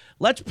injury,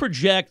 let's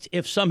project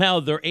if somehow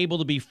they're able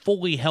to be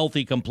fully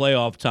healthy come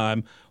playoff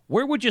time.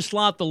 Where would you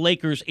slot the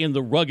Lakers in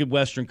the rugged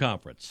Western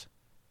Conference?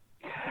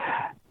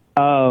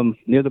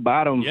 Near the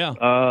bottom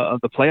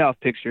of the playoff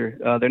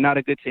picture. They're not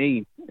a good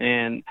team.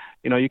 And,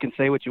 you can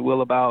say what you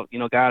will about,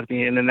 guys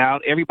being in and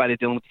out. Everybody's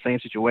dealing with the same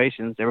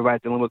situations.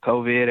 Everybody's dealing with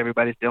COVID.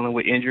 Everybody's dealing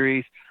with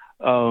injuries.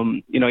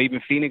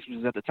 Even Phoenix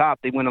was at the top.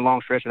 They went a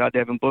long stretch without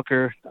Devin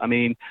Booker. I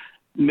mean,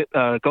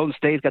 Golden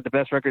State's got the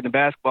best record in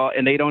basketball,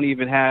 and they don't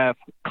even have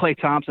Klay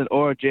Thompson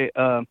or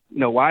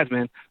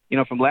Wiseman,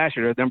 from last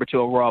year, their number 2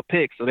 overall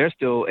pick.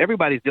 So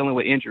everybody's dealing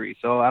with injuries.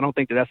 So I don't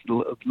think that's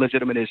a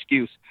legitimate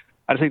excuse.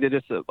 I just think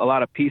there's just a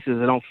lot of pieces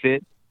that don't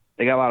fit.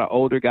 They got a lot of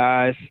older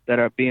guys that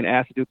are being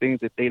asked to do things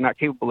that they're not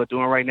capable of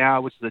doing right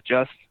now, which is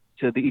adjust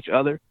to each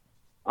other.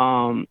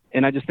 And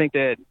I just think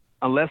that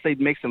unless they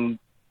make some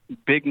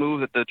big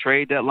moves at the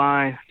trade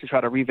deadline to try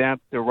to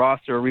revamp their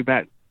roster or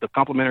revamp the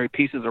complementary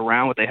pieces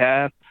around what they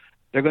have,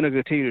 they're going to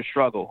continue to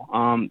struggle.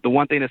 The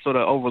one thing that's sort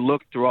of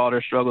overlooked through all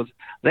their struggles,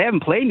 they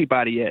haven't played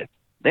anybody yet.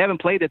 They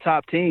haven't played the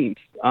top teams.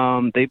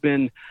 They've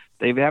been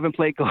They haven't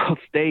played Gold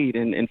State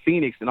and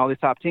Phoenix and all these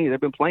top teams. They've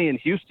been playing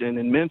Houston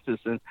and Memphis.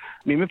 And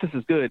I mean, Memphis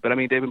is good, but I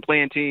mean, they've been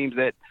playing teams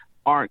that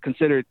aren't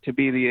considered to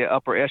be the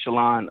upper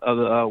echelon of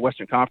the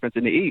Western Conference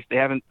in the East. They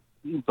haven't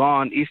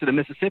gone east of the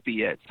Mississippi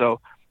yet.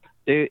 So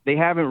they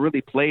haven't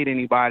really played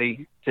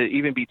anybody to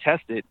even be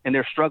tested, and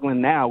they're struggling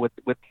now with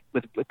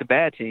the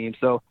bad team.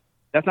 So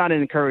that's not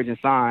an encouraging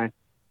sign.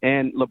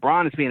 And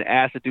LeBron is being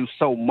asked to do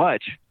so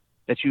much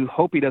that you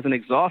hope he doesn't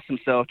exhaust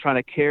himself trying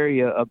to carry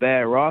a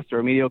bad roster,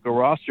 a mediocre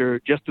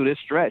roster, just through this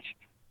stretch.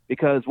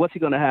 Because what's he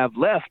going to have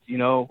left,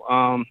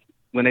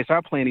 when they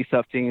start playing these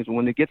tough teams,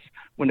 when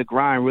the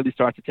grind really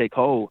starts to take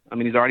hold? I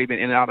mean, he's already been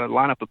in and out of the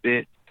lineup a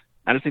bit.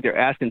 I just think they're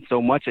asking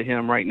so much of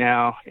him right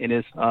now in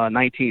his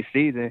 19th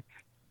season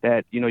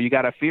that, you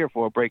got to fear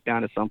for a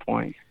breakdown at some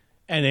point.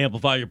 And to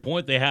amplify your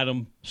point, they had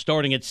him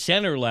starting at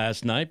center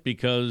last night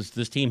because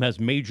this team has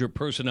major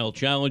personnel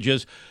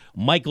challenges.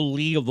 Michael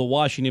Lee of the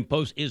Washington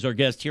Post is our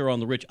guest here on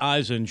the Rich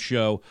Eisen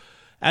Show.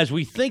 As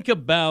we think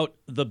about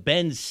the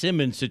Ben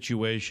Simmons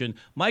situation,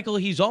 Michael,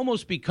 he's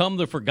almost become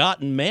the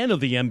forgotten man of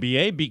the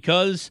NBA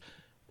because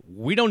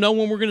we don't know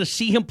when we're going to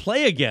see him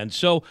play again.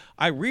 So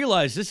I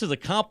realize this is a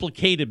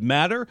complicated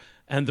matter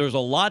and there's a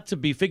lot to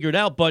be figured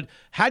out, but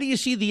how do you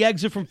see the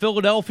exit from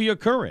Philadelphia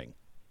occurring?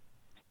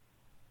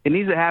 It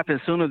needs to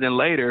happen sooner than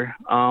later.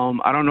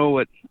 I don't know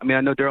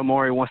I know Daryl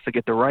Morey wants to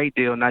get the right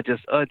deal, not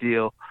just a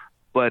deal.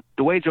 But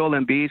the way Joel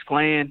Embiid's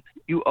playing,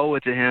 you owe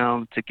it to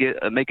him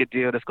to make a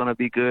deal that's going to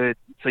be good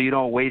so you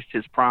don't waste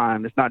his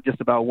prime. It's not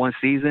just about one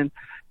season.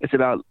 It's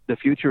about the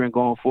future and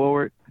going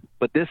forward.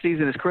 But this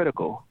season is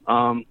critical.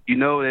 You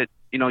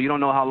don't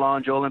know how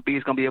long Joel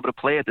Embiid's going to be able to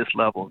play at this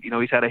level.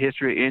 He's had a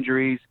history of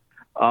injuries.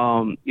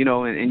 And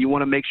you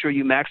want to make sure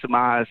you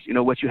maximize,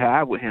 what you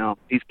have with him.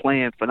 He's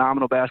playing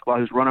phenomenal basketball.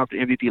 He was runner-up to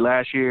MVP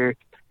last year.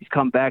 He's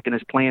come back and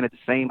is playing at the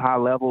same high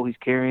level. He's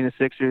carrying the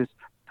Sixers.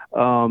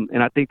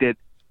 And I think that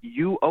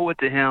you owe it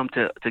to him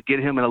to get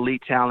him an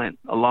elite talent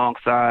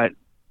alongside,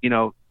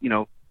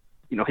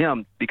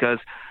 him, because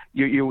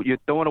you're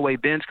throwing away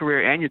Ben's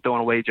career and you're throwing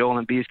away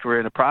Joel Embiid's career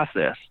in the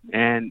process.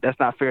 And that's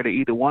not fair to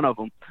either one of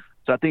them.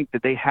 So I think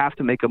that they have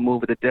to make a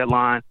move at the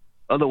deadline.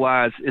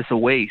 Otherwise, it's a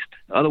waste.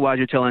 Otherwise,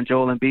 you're telling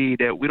Joel Embiid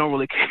that we don't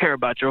really care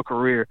about your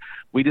career.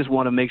 We just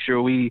want to make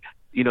sure we,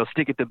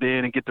 stick it to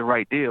Ben and get the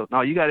right deal.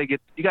 No, you got to get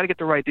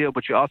the right deal,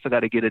 but you also got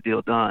to get a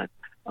deal done.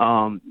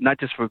 Not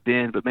just for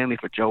Ben, but mainly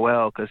for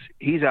Joel, because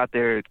he's out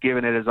there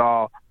giving it his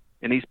all.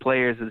 And these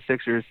players, the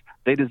Sixers,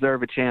 they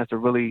deserve a chance to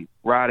really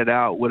ride it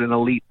out with an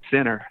elite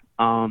center.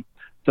 And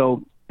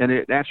to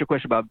answer your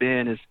question about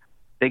Ben is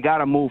they got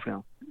to move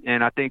him.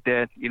 And I think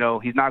that,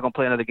 he's not going to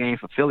play another game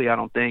for Philly, I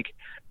don't think.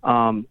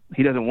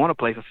 He doesn't want to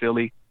play for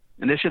Philly.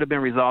 And this should have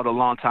been resolved a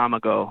long time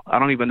ago. I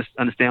don't even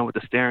understand what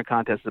the staring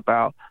contest is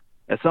about.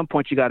 At some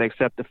point, you got to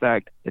accept the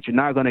fact that you're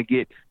not going to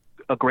get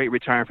a great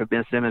return for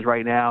Ben Simmons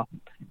right now.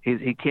 His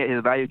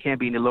value can't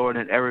be any lower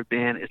than it's ever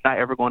been. It's not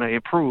ever going to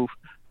improve.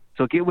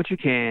 So get what you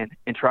can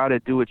and try to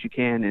do what you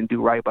can and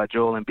do right by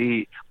Joel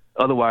Embiid.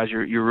 Otherwise,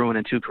 you're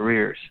ruining two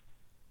careers.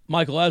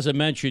 Michael, as I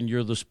mentioned,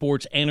 you're the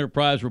sports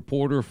enterprise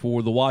reporter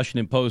for the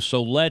Washington Post.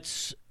 So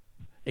let's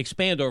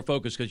expand our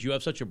focus because you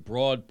have such a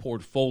broad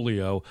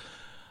portfolio.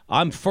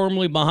 I'm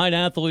firmly behind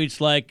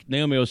athletes like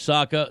Naomi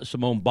Osaka,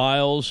 Simone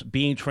Biles,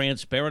 being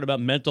transparent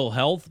about mental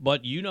health,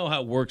 but you know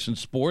how it works in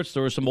sports.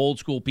 There are some old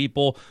school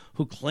people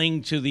who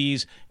cling to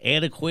these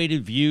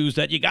antiquated views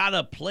that you got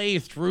to play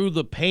through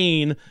the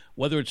pain,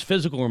 whether it's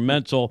physical or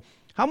mental.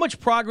 How much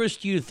progress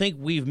do you think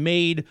we've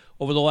made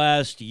over the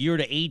last year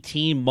to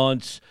 18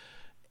 months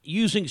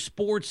using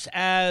sports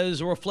as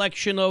a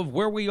reflection of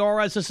where we are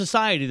as a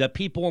society, that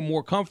people are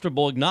more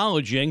comfortable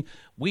acknowledging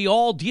we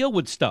all deal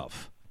with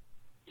stuff?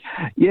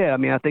 Yeah,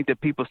 I think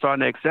that people are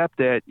starting to accept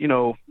that,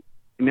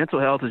 mental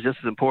health is just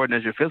as important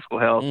as your physical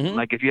health. Mm-hmm.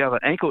 Like if you have an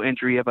ankle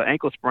injury, you have an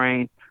ankle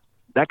sprain,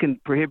 that can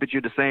prohibit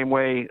you the same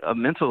way a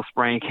mental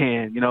sprain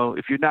can.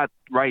 If you're not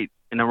right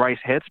in the right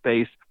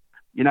headspace,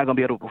 you're not going to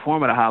be able to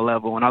perform at a high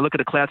level. And I look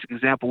at a classic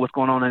example of what's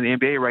going on in the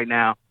NBA right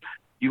now.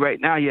 You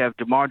have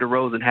DeMar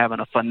DeRozan having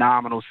a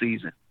phenomenal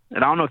season.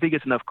 And I don't know if he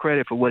gets enough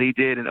credit for what he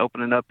did in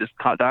opening up this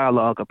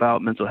dialogue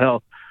about mental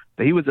health.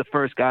 But he was the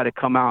first guy to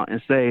come out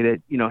and say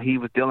that, he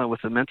was dealing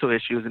with some mental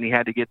issues and he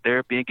had to get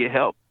therapy and get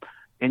help.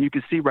 And you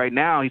can see right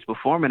now he's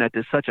performing at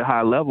such a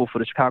high level for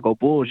the Chicago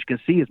Bulls. You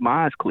can see his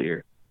mind's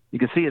clear. You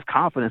can see his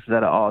confidence is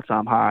at an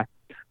all-time high.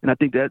 And I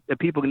think that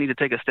people need to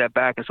take a step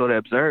back and sort of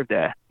observe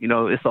that.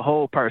 It's the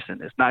whole person.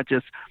 It's not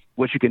just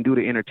what you can do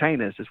to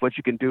entertain us. It's what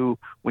you can do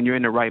when you're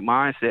in the right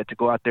mindset to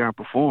go out there and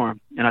perform.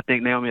 And I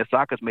think Naomi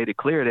Osaka's made it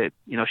clear that,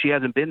 she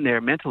hasn't been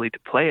there mentally to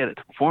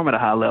perform at a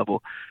high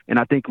level. And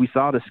I think we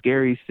saw the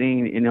scary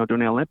scene, during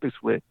the Olympics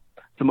with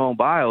Simone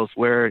Biles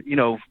where,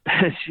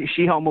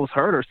 she almost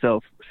hurt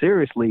herself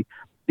seriously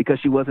because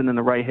she wasn't in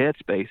the right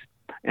headspace.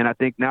 And I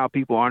think now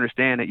people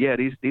understand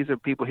that, these are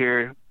people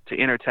here to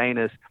entertain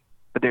us,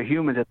 but they're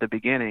humans at the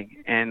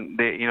beginning. And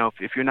they,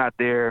 if you're not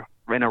there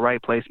in the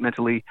right place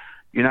mentally,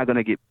 you're not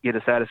going to get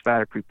a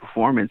satisfactory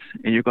performance,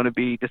 and you're going to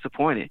be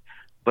disappointed.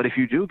 But if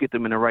you do get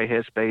them in the right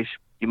headspace,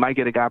 you might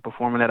get a guy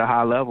performing at a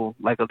high level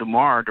like a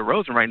DeMar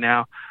DeRozan right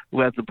now,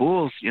 who has the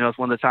Bulls, is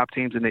one of the top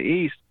teams in the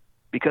East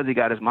because he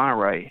got his mind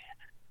right.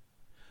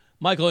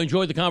 Michael, I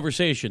enjoyed the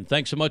conversation.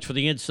 Thanks so much for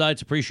the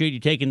insights. Appreciate you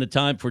taking the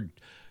time for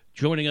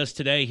joining us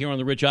today here on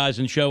the Rich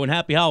Eisen Show. And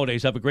happy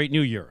holidays. Have a great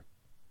New Year.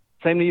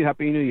 Same to you.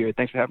 Happy New Year.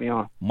 Thanks for having me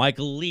on.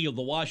 Michael Lee of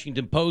the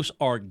Washington Post,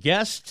 our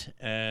guest.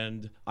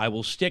 And I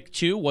will stick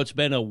to what's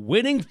been a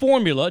winning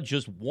formula,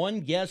 just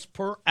one guest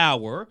per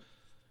hour.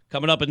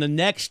 Coming up in the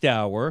next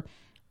hour,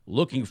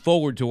 looking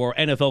forward to our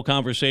NFL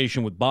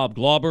conversation with Bob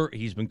Glauber.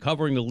 He's been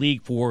covering the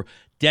league for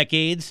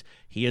decades.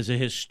 He is a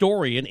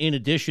historian in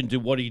addition to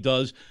what he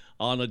does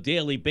on a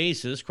daily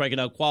basis, cranking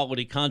out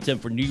quality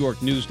content for New York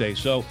Newsday.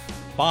 So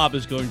Bob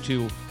is going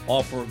to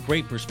offer a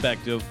great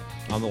perspective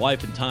on the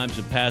life and times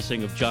and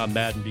passing of John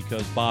Madden,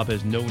 because Bob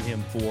has known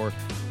him for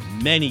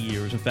many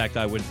years. In fact,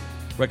 I would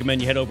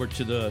recommend you head over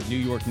to the New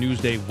York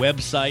Newsday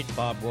website.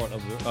 Bob wrote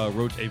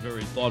a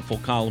very thoughtful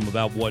column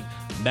about what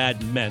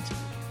Madden meant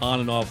on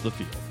and off the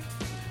field.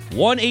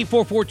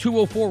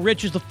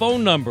 1-844-204-RICH is the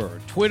phone number.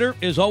 Twitter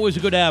is always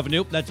a good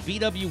avenue. That's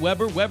BW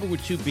Weber, Weber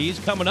with 2 B's.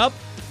 Coming up,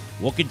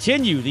 we'll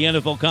continue the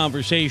NFL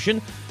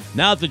conversation.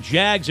 Now that the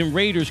Jags and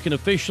Raiders can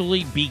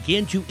officially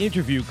begin to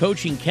interview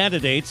coaching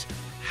candidates,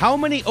 how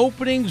many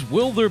openings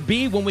will there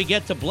be when we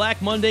get to Black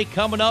Monday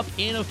coming up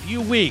in a few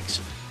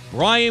weeks?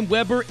 Brian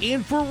Weber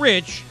in for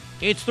Rich.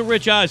 It's the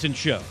Rich Eisen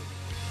Show.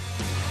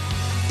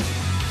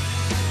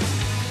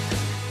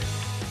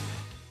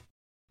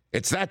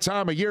 It's that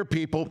time of year,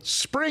 people.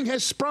 Spring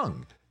has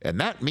sprung,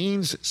 and that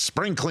means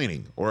spring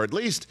cleaning, or at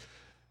least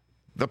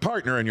the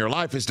partner in your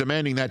life is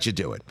demanding that you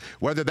do it.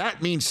 Whether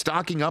that means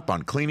stocking up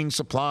on cleaning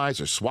supplies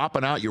or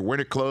swapping out your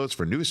winter clothes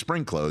for new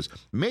spring clothes,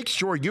 make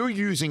sure you're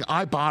using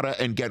Ibotta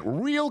and get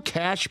real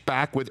cash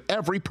back with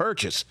every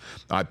purchase.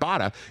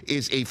 Ibotta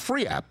is a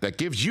free app that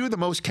gives you the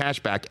most cash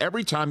back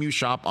every time you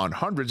shop on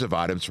hundreds of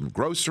items, from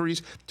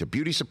groceries to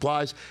beauty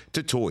supplies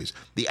to toys.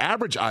 The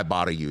average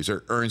Ibotta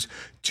user earns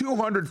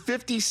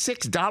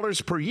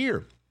 $256 per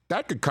year.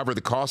 That could cover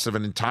the cost of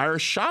an entire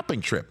shopping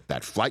trip,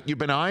 that flight you've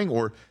been eyeing,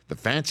 or the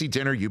fancy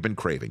dinner you've been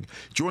craving.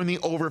 Join the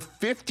over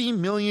 50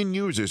 million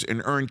users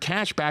and earn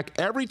cash back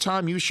every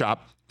time you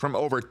shop from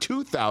over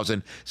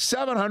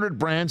 2,700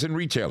 brands and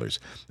retailers.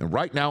 And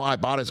right now,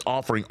 Ibotta is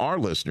offering our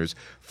listeners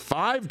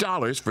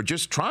 $5 for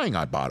just trying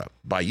Ibotta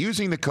by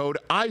using the code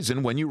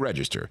EISEN when you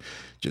register.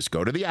 Just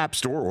go to the App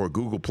Store or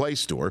Google Play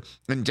Store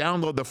and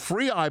download the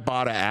free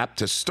Ibotta app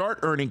to start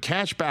earning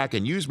cash back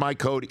and use my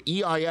code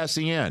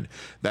EISEN.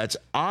 That's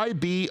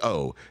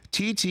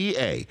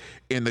IBOTTA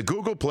in the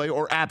Google Play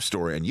or App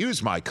Store and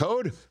use my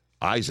code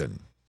EISEN.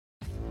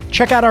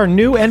 Check out our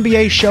new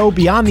NBA show,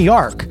 Beyond the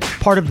Arc,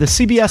 part of the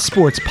CBS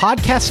Sports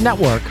Podcast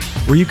Network,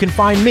 where you can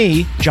find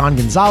me, John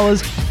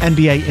Gonzalez,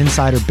 NBA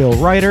insider Bill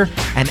Ryder,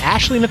 and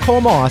Ashley Nicole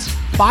Moss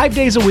 5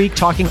 days a week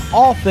talking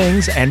all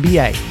things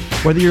NBA.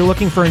 Whether you're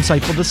looking for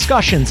insightful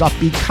discussions,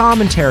 upbeat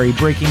commentary,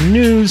 breaking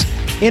news,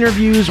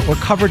 interviews, or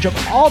coverage of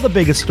all the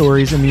biggest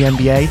stories in the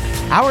NBA,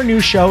 our new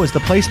show is the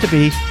place to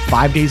be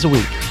 5 days a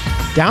week.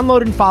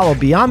 Download and follow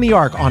Beyond the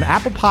Arc on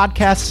Apple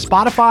Podcasts,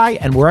 Spotify,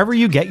 and wherever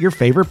you get your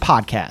favorite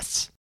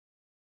podcasts.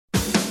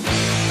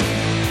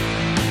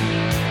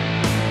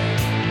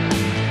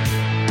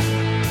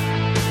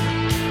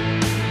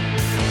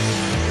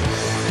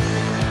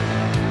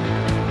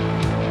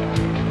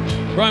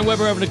 Brian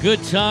Weber having a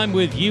good time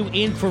with you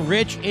in for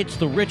Rich. It's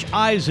the Rich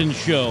Eisen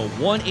Show.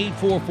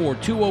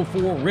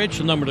 1-844-204-RICH,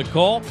 the number to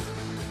call.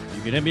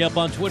 You can hit me up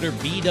on Twitter,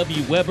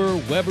 BW Weber,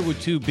 Weber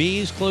with 2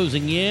 B's.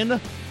 Closing in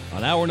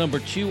on hour number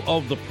 2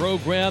 of the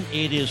program.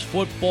 It is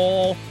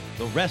football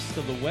the rest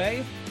of the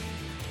way.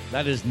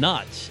 That is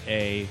not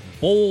a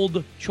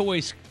bold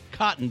choice,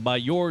 Cotton, by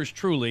yours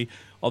truly,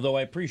 although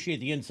I appreciate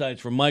the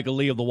insights from Michael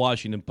Lee of the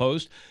Washington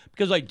Post,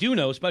 because I do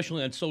know,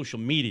 especially on social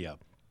media,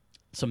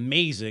 it's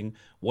amazing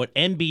what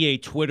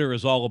NBA Twitter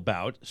is all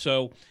about.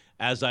 So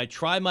as I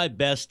try my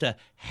best to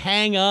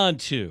hang on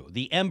to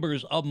the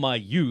embers of my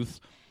youth,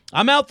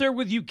 I'm out there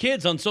with you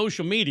kids on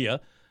social media.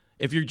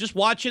 If you're just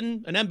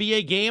watching an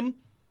NBA game,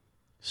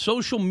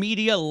 social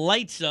media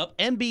lights up.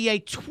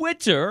 NBA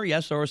Twitter,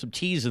 yes, there are some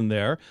T's in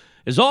there,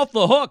 is off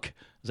the hook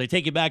as I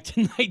take you back to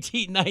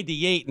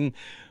 1998. And,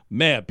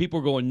 man,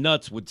 people are going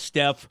nuts with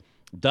Steph.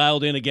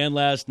 Dialed in again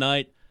last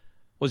night.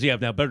 What does he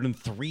have now? Better than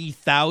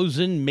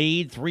 3,000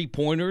 made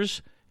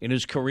three-pointers in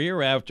his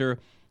career after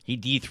he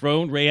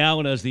dethroned Ray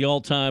Allen as the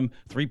all-time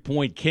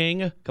three-point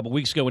king a couple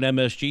weeks ago in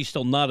MSG.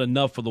 Still not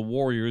enough for the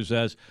Warriors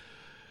as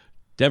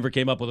Denver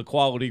came up with a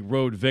quality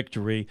road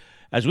victory.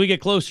 As we get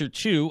closer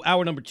to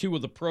hour number 2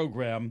 of the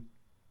program,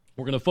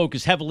 we're going to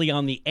focus heavily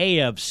on the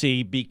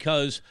AFC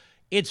because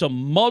it's a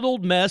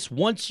muddled mess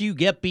once you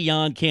get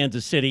beyond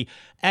Kansas City,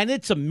 and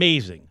it's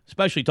amazing,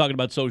 especially talking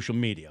about social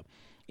media.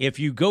 If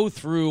you go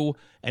through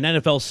an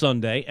NFL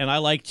Sunday, and I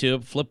like to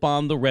flip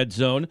on the red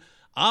zone,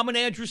 I'm an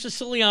Andrew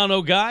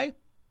Siciliano guy.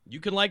 You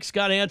can like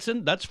Scott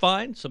Hansen. That's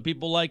fine. Some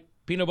people like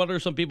peanut butter.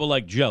 Some people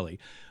like jelly.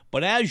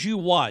 But as you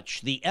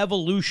watch the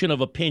evolution of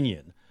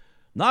opinion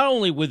not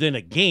only within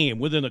a game,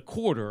 within a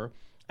quarter,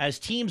 as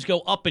teams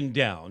go up and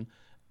down.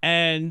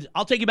 And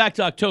I'll take you back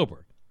to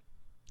October.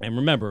 And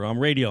remember, on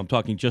radio, I'm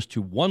talking just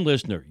to one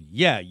listener.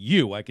 Yeah,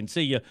 you. I can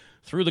see you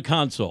through the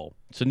console.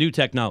 It's a new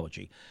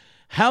technology.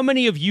 How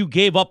many of you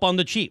gave up on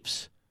the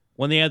Chiefs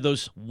when they had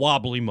those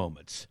wobbly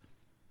moments?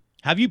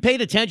 Have you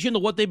paid attention to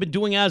what they've been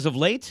doing as of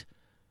late,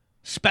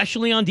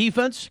 especially on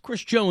defense?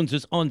 Chris Jones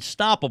is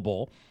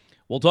unstoppable.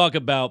 We'll talk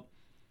about,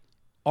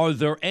 are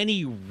there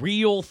any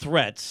real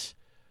threats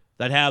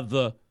that have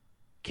the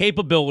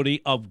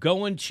capability of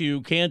going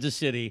to Kansas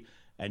City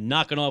and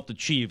knocking off the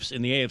Chiefs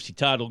in the AFC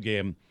title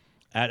game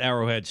at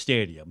Arrowhead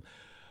Stadium?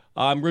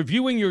 I'm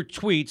reviewing your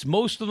tweets.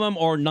 Most of them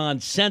are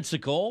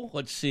nonsensical.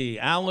 Let's see.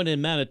 Alan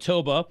in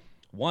Manitoba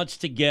wants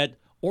to get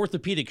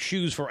orthopedic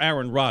shoes for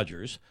Aaron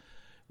Rodgers.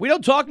 We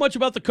don't talk much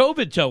about the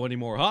COVID toe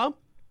anymore, huh?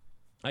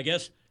 I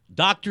guess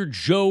Dr.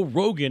 Joe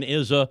Rogan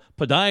is a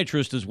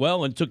podiatrist as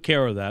well and took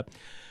care of that.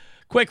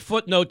 Quick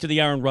footnote to the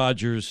Aaron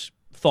Rodgers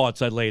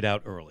thoughts I laid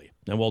out early.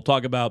 And we'll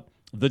talk about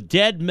the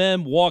dead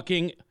men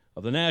walking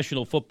of the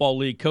National Football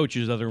League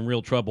coaches that are in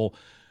real trouble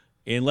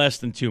in less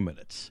than 2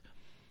 minutes.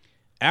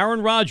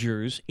 Aaron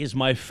Rodgers is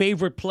my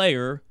favorite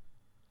player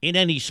in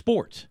any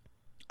sport.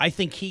 I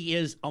think he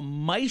is a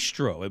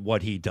maestro at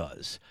what he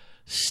does.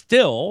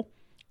 Still,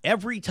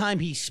 every time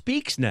he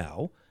speaks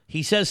now,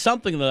 he says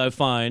something that I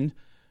find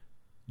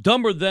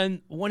dumber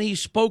than when he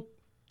spoke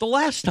the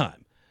last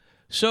time.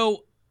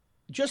 So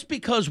just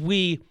because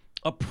we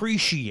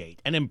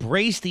appreciate and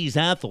embrace these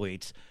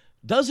athletes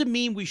doesn't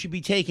mean we should be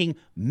taking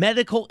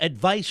medical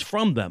advice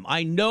from them.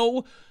 I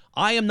know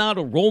I am not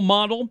a role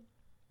model.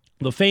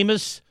 The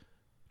famous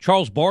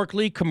Charles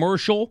Barkley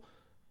commercial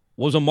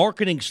was a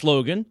marketing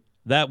slogan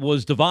that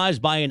was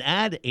devised by an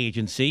ad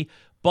agency,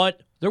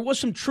 but there was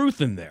some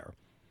truth in there.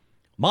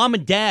 Mom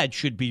and dad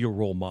should be your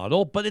role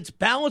model, but it's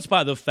balanced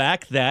by the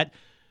fact that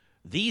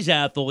these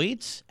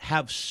athletes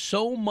have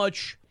so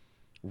much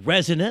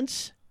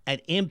resonance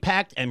and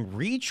impact and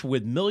reach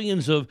with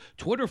millions of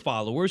Twitter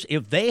followers.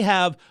 If they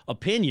have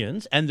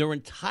opinions, and they're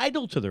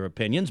entitled to their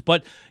opinions,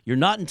 but you're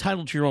not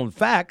entitled to your own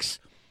facts,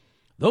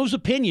 those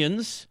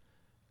opinions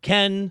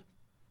can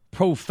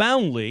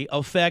profoundly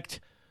affect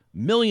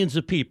millions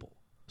of people.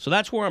 So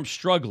that's where I'm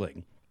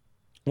struggling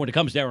when it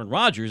comes to Aaron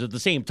Rodgers. At the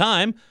same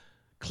time,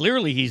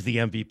 clearly he's the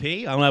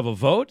MVP. I don't have a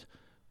vote,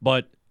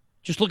 but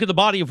just look at the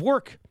body of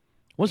work.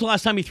 When's the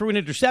last time he threw an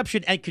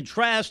interception? And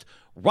contrast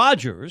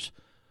Rodgers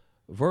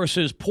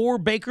versus poor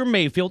Baker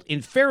Mayfield.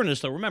 In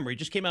fairness, though, remember, he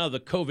just came out of the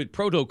COVID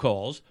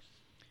protocols,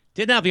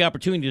 didn't have the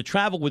opportunity to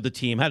travel with the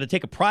team, had to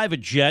take a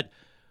private jet,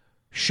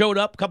 showed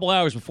up a couple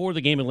hours before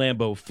the game in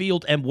Lambeau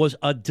Field, and was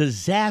a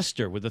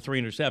disaster with the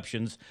 3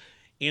 interceptions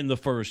in the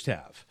first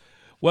half.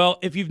 Well,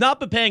 if you've not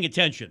been paying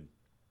attention,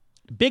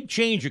 big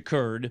change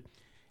occurred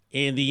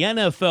in the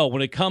NFL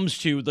when it comes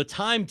to the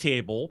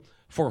timetable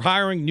for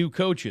hiring new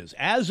coaches.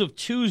 As of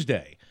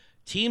Tuesday,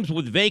 teams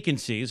with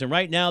vacancies, and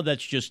right now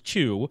that's just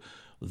 2,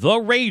 the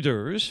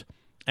Raiders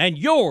and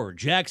your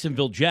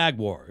Jacksonville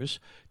Jaguars,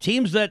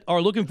 teams that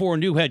are looking for a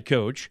new head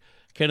coach,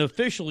 can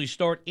officially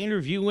start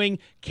interviewing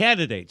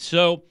candidates.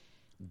 So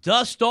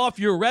dust off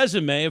your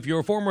resume if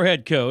you're a former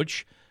head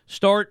coach.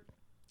 Start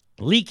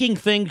leaking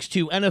things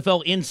to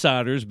NFL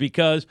insiders,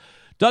 because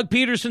Doug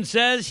Peterson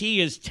says he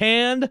is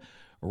tanned,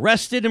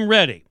 rested, and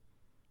ready.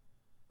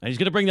 And he's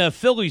going to bring that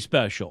Philly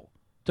special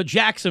to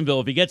Jacksonville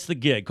if he gets the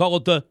gig. Call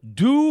it the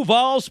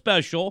Duval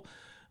special.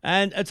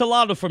 And it's a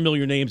lot of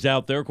familiar names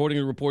out there. According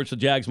to reports, the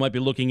Jags might be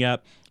looking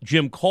at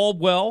Jim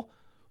Caldwell,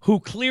 who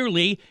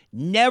clearly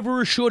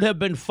never should have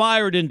been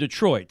fired in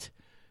Detroit.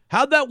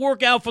 How'd that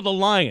work out for the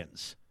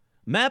Lions?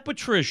 Matt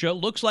Patricia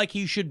looks like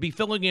he should be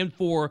filling in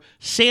for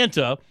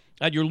Santa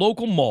at your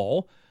local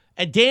mall,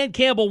 and Dan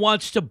Campbell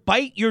wants to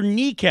bite your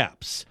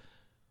kneecaps.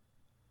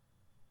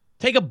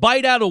 Take a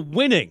bite out of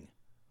winning.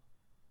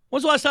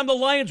 When's the last time the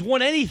Lions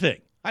won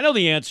anything? I know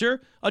the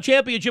answer. A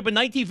championship in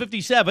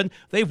 1957.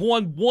 They've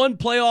won 1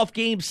 playoff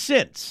game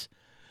since.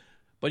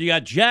 But you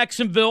got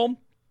Jacksonville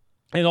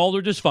and all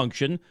their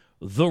dysfunction.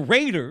 The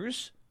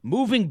Raiders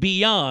moving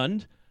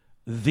beyond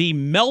the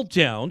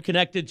meltdown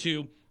connected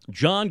to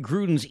John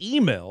Gruden's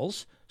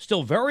emails.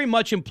 Still very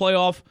much in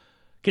playoff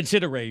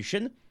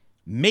consideration.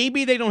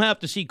 Maybe they don't have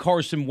to see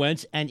Carson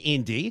Wentz and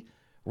Indy.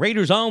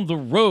 Raiders on the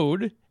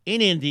road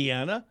in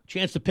Indiana.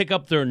 Chance to pick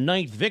up their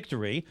 9th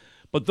victory.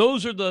 But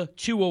those are the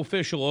 2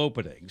 official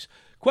openings.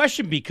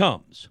 Question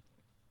becomes,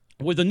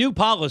 with a new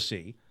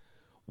policy,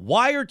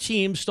 why are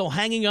teams still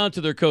hanging on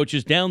to their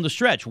coaches down the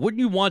stretch? Wouldn't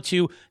you want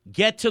to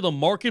get to the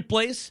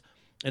marketplace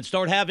and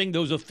start having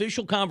those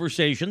official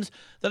conversations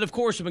that, of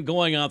course, have been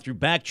going on through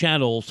back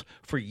channels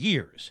for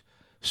years?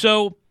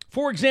 So,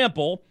 for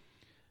example,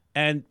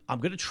 and I'm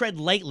going to tread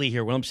lightly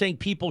here when I'm saying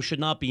people should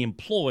not be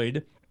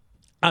employed.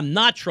 I'm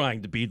not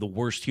trying to be the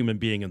worst human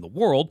being in the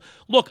world.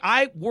 Look,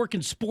 I work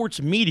in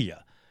sports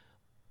media.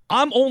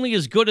 I'm only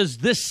as good as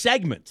this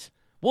segment.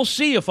 We'll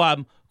see if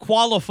I'm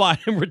qualified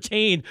and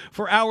retained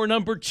for hour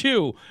number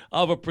 2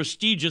 of a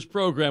prestigious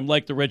program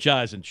like the Rich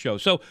Eisen Show.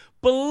 So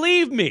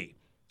believe me,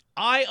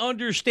 I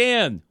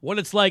understand what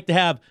it's like to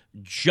have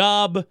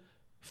job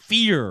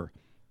fear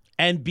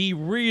and be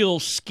real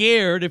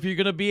scared if you're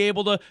going to be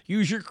able to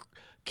use your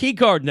key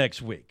card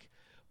next week.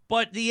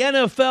 But the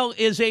NFL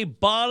is a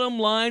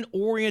bottom-line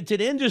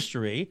oriented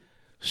industry,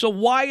 so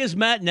why is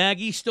Matt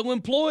Nagee still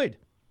employed?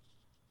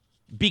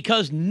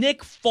 Because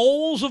Nick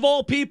Foles, of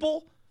all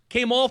people,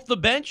 came off the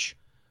bench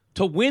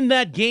to win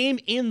that game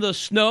in the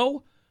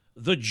snow,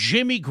 the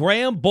Jimmy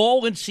Graham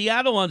Bowl in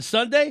Seattle on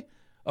Sunday?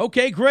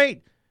 Okay,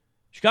 great.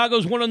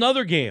 Chicago's won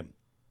another game.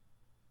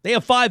 They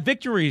have 5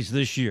 victories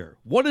this year.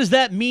 What does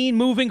that mean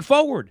moving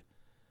forward?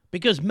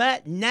 Because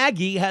Matt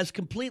Nagee has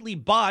completely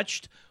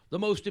botched the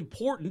most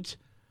important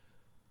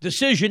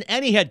decision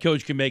any head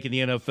coach can make in the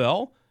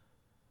NFL,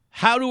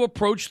 how to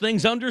approach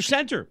things under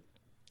center.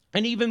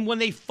 And even when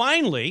they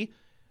finally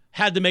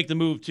had to make the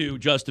move to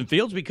Justin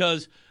Fields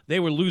because they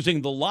were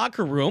losing the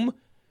locker room,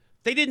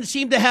 they didn't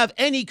seem to have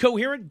any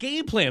coherent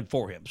game plan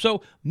for him.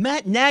 So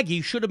Matt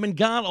Nagee should have been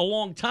gone a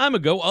long time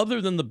ago,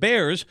 other than the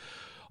Bears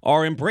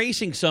are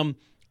embracing some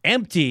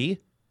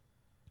empty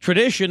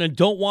tradition and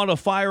don't want to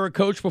fire a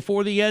coach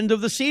before the end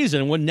of the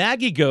season. When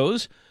Nagee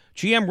goes,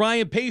 GM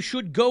Ryan Pace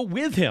should go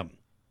with him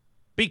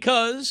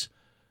because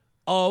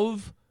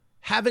of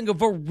having a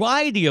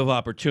variety of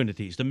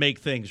opportunities to make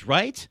things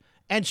right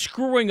and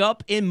screwing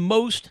up in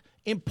most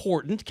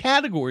important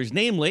categories,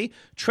 namely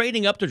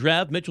trading up to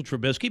draft Mitchell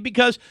Trubisky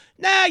because,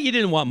 you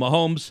didn't want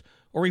Mahomes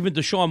or even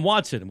Deshaun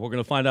Watson. We're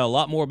going to find out a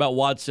lot more about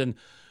Watson,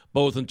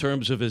 both in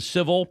terms of his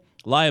civil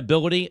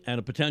liability and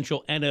a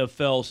potential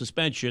NFL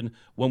suspension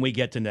when we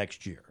get to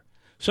next year.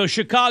 So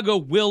Chicago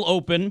will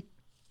open,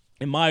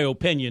 in my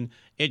opinion.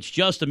 It's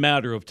just a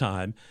matter of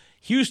time.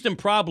 Houston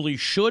probably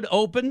should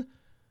open,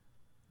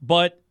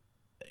 but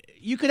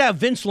you could have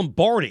Vince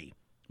Lombardi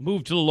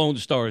move to the Lone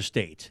Star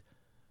State.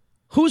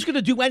 Who's going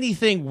to do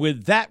anything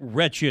with that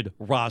wretched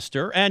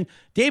roster? And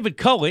David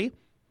Culley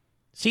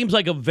seems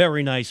like a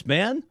very nice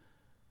man,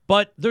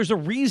 but there's a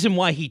reason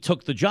why he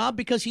took the job,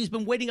 because he's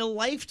been waiting a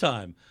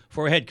lifetime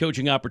for a head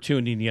coaching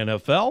opportunity in the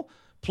NFL.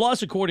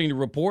 Plus, according to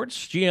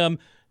reports, GM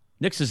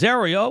Nick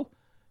Caserio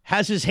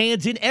has his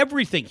hands in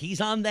everything.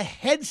 He's on the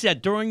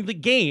headset during the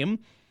game.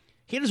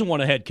 He doesn't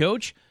want a head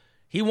coach.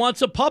 He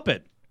wants a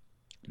puppet.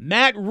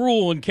 Matt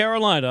Rule in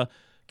Carolina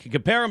can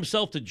compare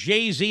himself to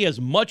Jay-Z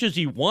as much as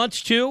he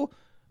wants to,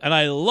 and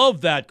I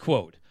love that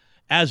quote.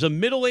 As a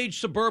middle-aged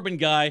suburban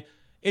guy,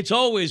 it's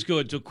always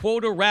good to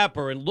quote a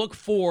rapper and look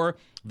for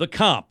the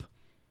comp.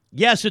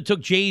 Yes, it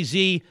took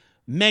Jay-Z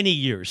many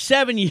years,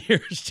 7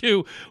 years,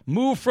 to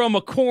move from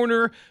a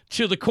corner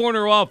to the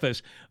corner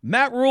office.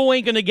 Matt Rule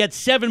ain't going to get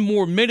 7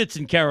 more minutes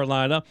in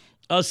Carolina,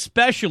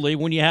 especially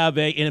when you have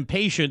an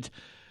impatient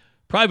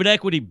private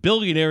equity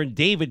billionaire in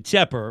David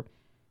Tepper.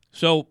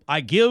 So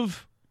I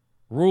give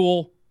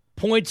Rule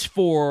points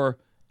for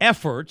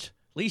effort.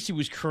 At least he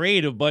was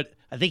creative, but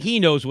I think he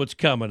knows what's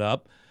coming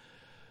up.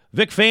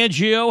 Vic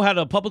Fangio had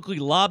to publicly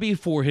lobby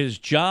for his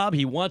job.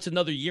 He wants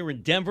another year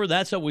in Denver.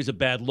 That's always a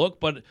bad look.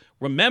 But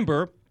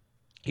remember,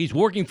 he's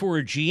working for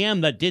a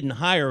GM that didn't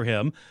hire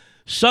him.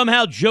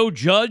 Somehow Joe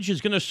Judge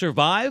is going to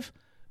survive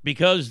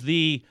because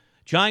the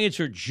Giants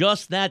are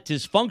just that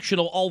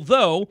dysfunctional.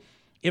 Although,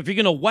 if you're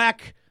going to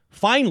whack,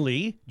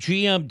 finally,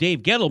 GM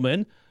Dave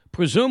Gettleman,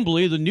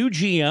 presumably the new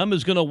GM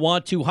is going to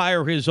want to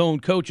hire his own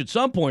coach at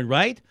some point,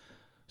 right?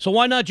 So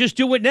why not just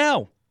do it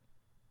now?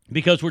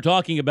 Because we're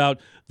talking about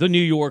the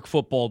New York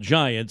Football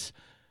Giants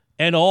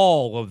and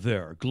all of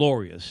their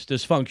glorious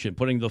dysfunction,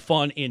 putting the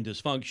fun in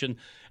dysfunction.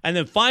 And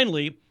then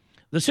finally,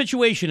 the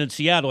situation in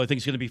Seattle, I think,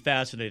 is going to be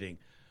fascinating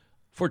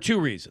for 2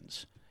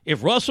 reasons.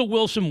 If Russell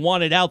Wilson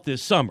wanted out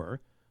this summer,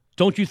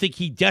 don't you think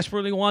he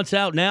desperately wants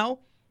out now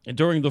and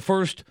during the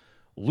first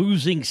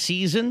losing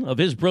season of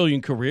his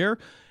brilliant career?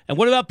 And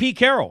what about Pete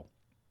Carroll?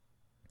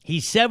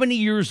 He's 70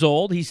 years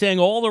old. He's saying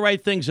all the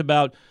right things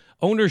about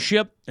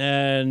ownership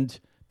and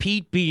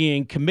Pete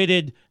being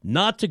committed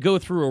not to go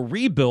through a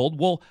rebuild.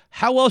 Well,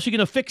 how else are you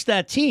going to fix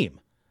that team?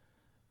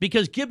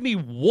 Because give me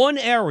one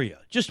area,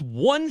 just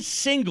one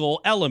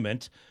single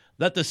element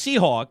that the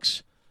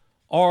Seahawks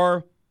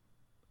are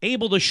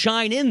able to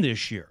shine in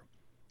this year.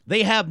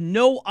 They have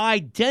no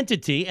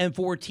identity, and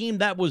for a team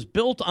that was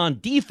built on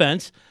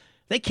defense,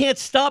 they can't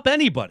stop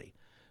anybody.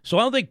 So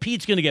I don't think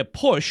Pete's going to get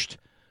pushed,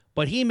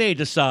 but he may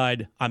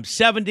decide, I'm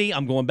 70,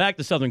 I'm going back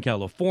to Southern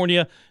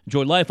California,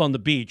 enjoy life on the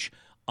beach,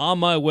 on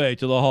my way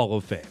to the Hall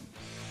of Fame.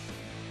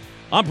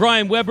 I'm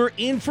Brian Weber,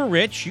 in for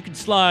Rich. You can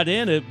slide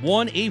in at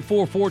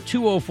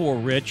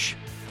 1-844-204-RICH.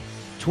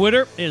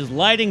 Twitter is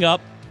lighting up.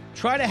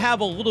 Try to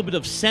have a little bit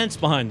of sense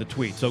behind the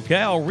tweets,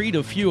 okay? I'll read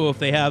a few if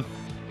they have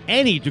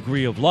any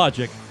degree of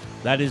logic.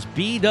 That is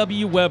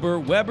BW Weber,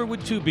 Weber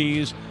with 2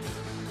 B's.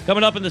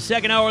 Coming up in the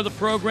second hour of the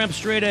program,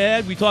 straight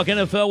ahead, we talk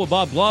NFL with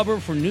Bob Glauber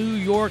for New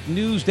York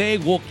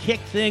Newsday. We'll kick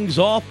things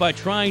off by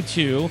trying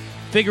to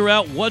figure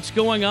out what's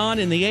going on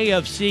in the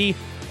AFC.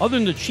 Other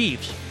than the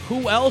Chiefs,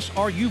 who else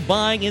are you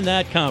buying in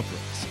that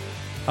conference?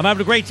 I'm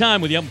having a great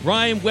time with you. I'm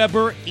Brian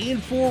Weber, in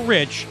for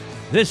Rich.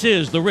 This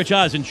is The Rich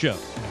Eisen Show.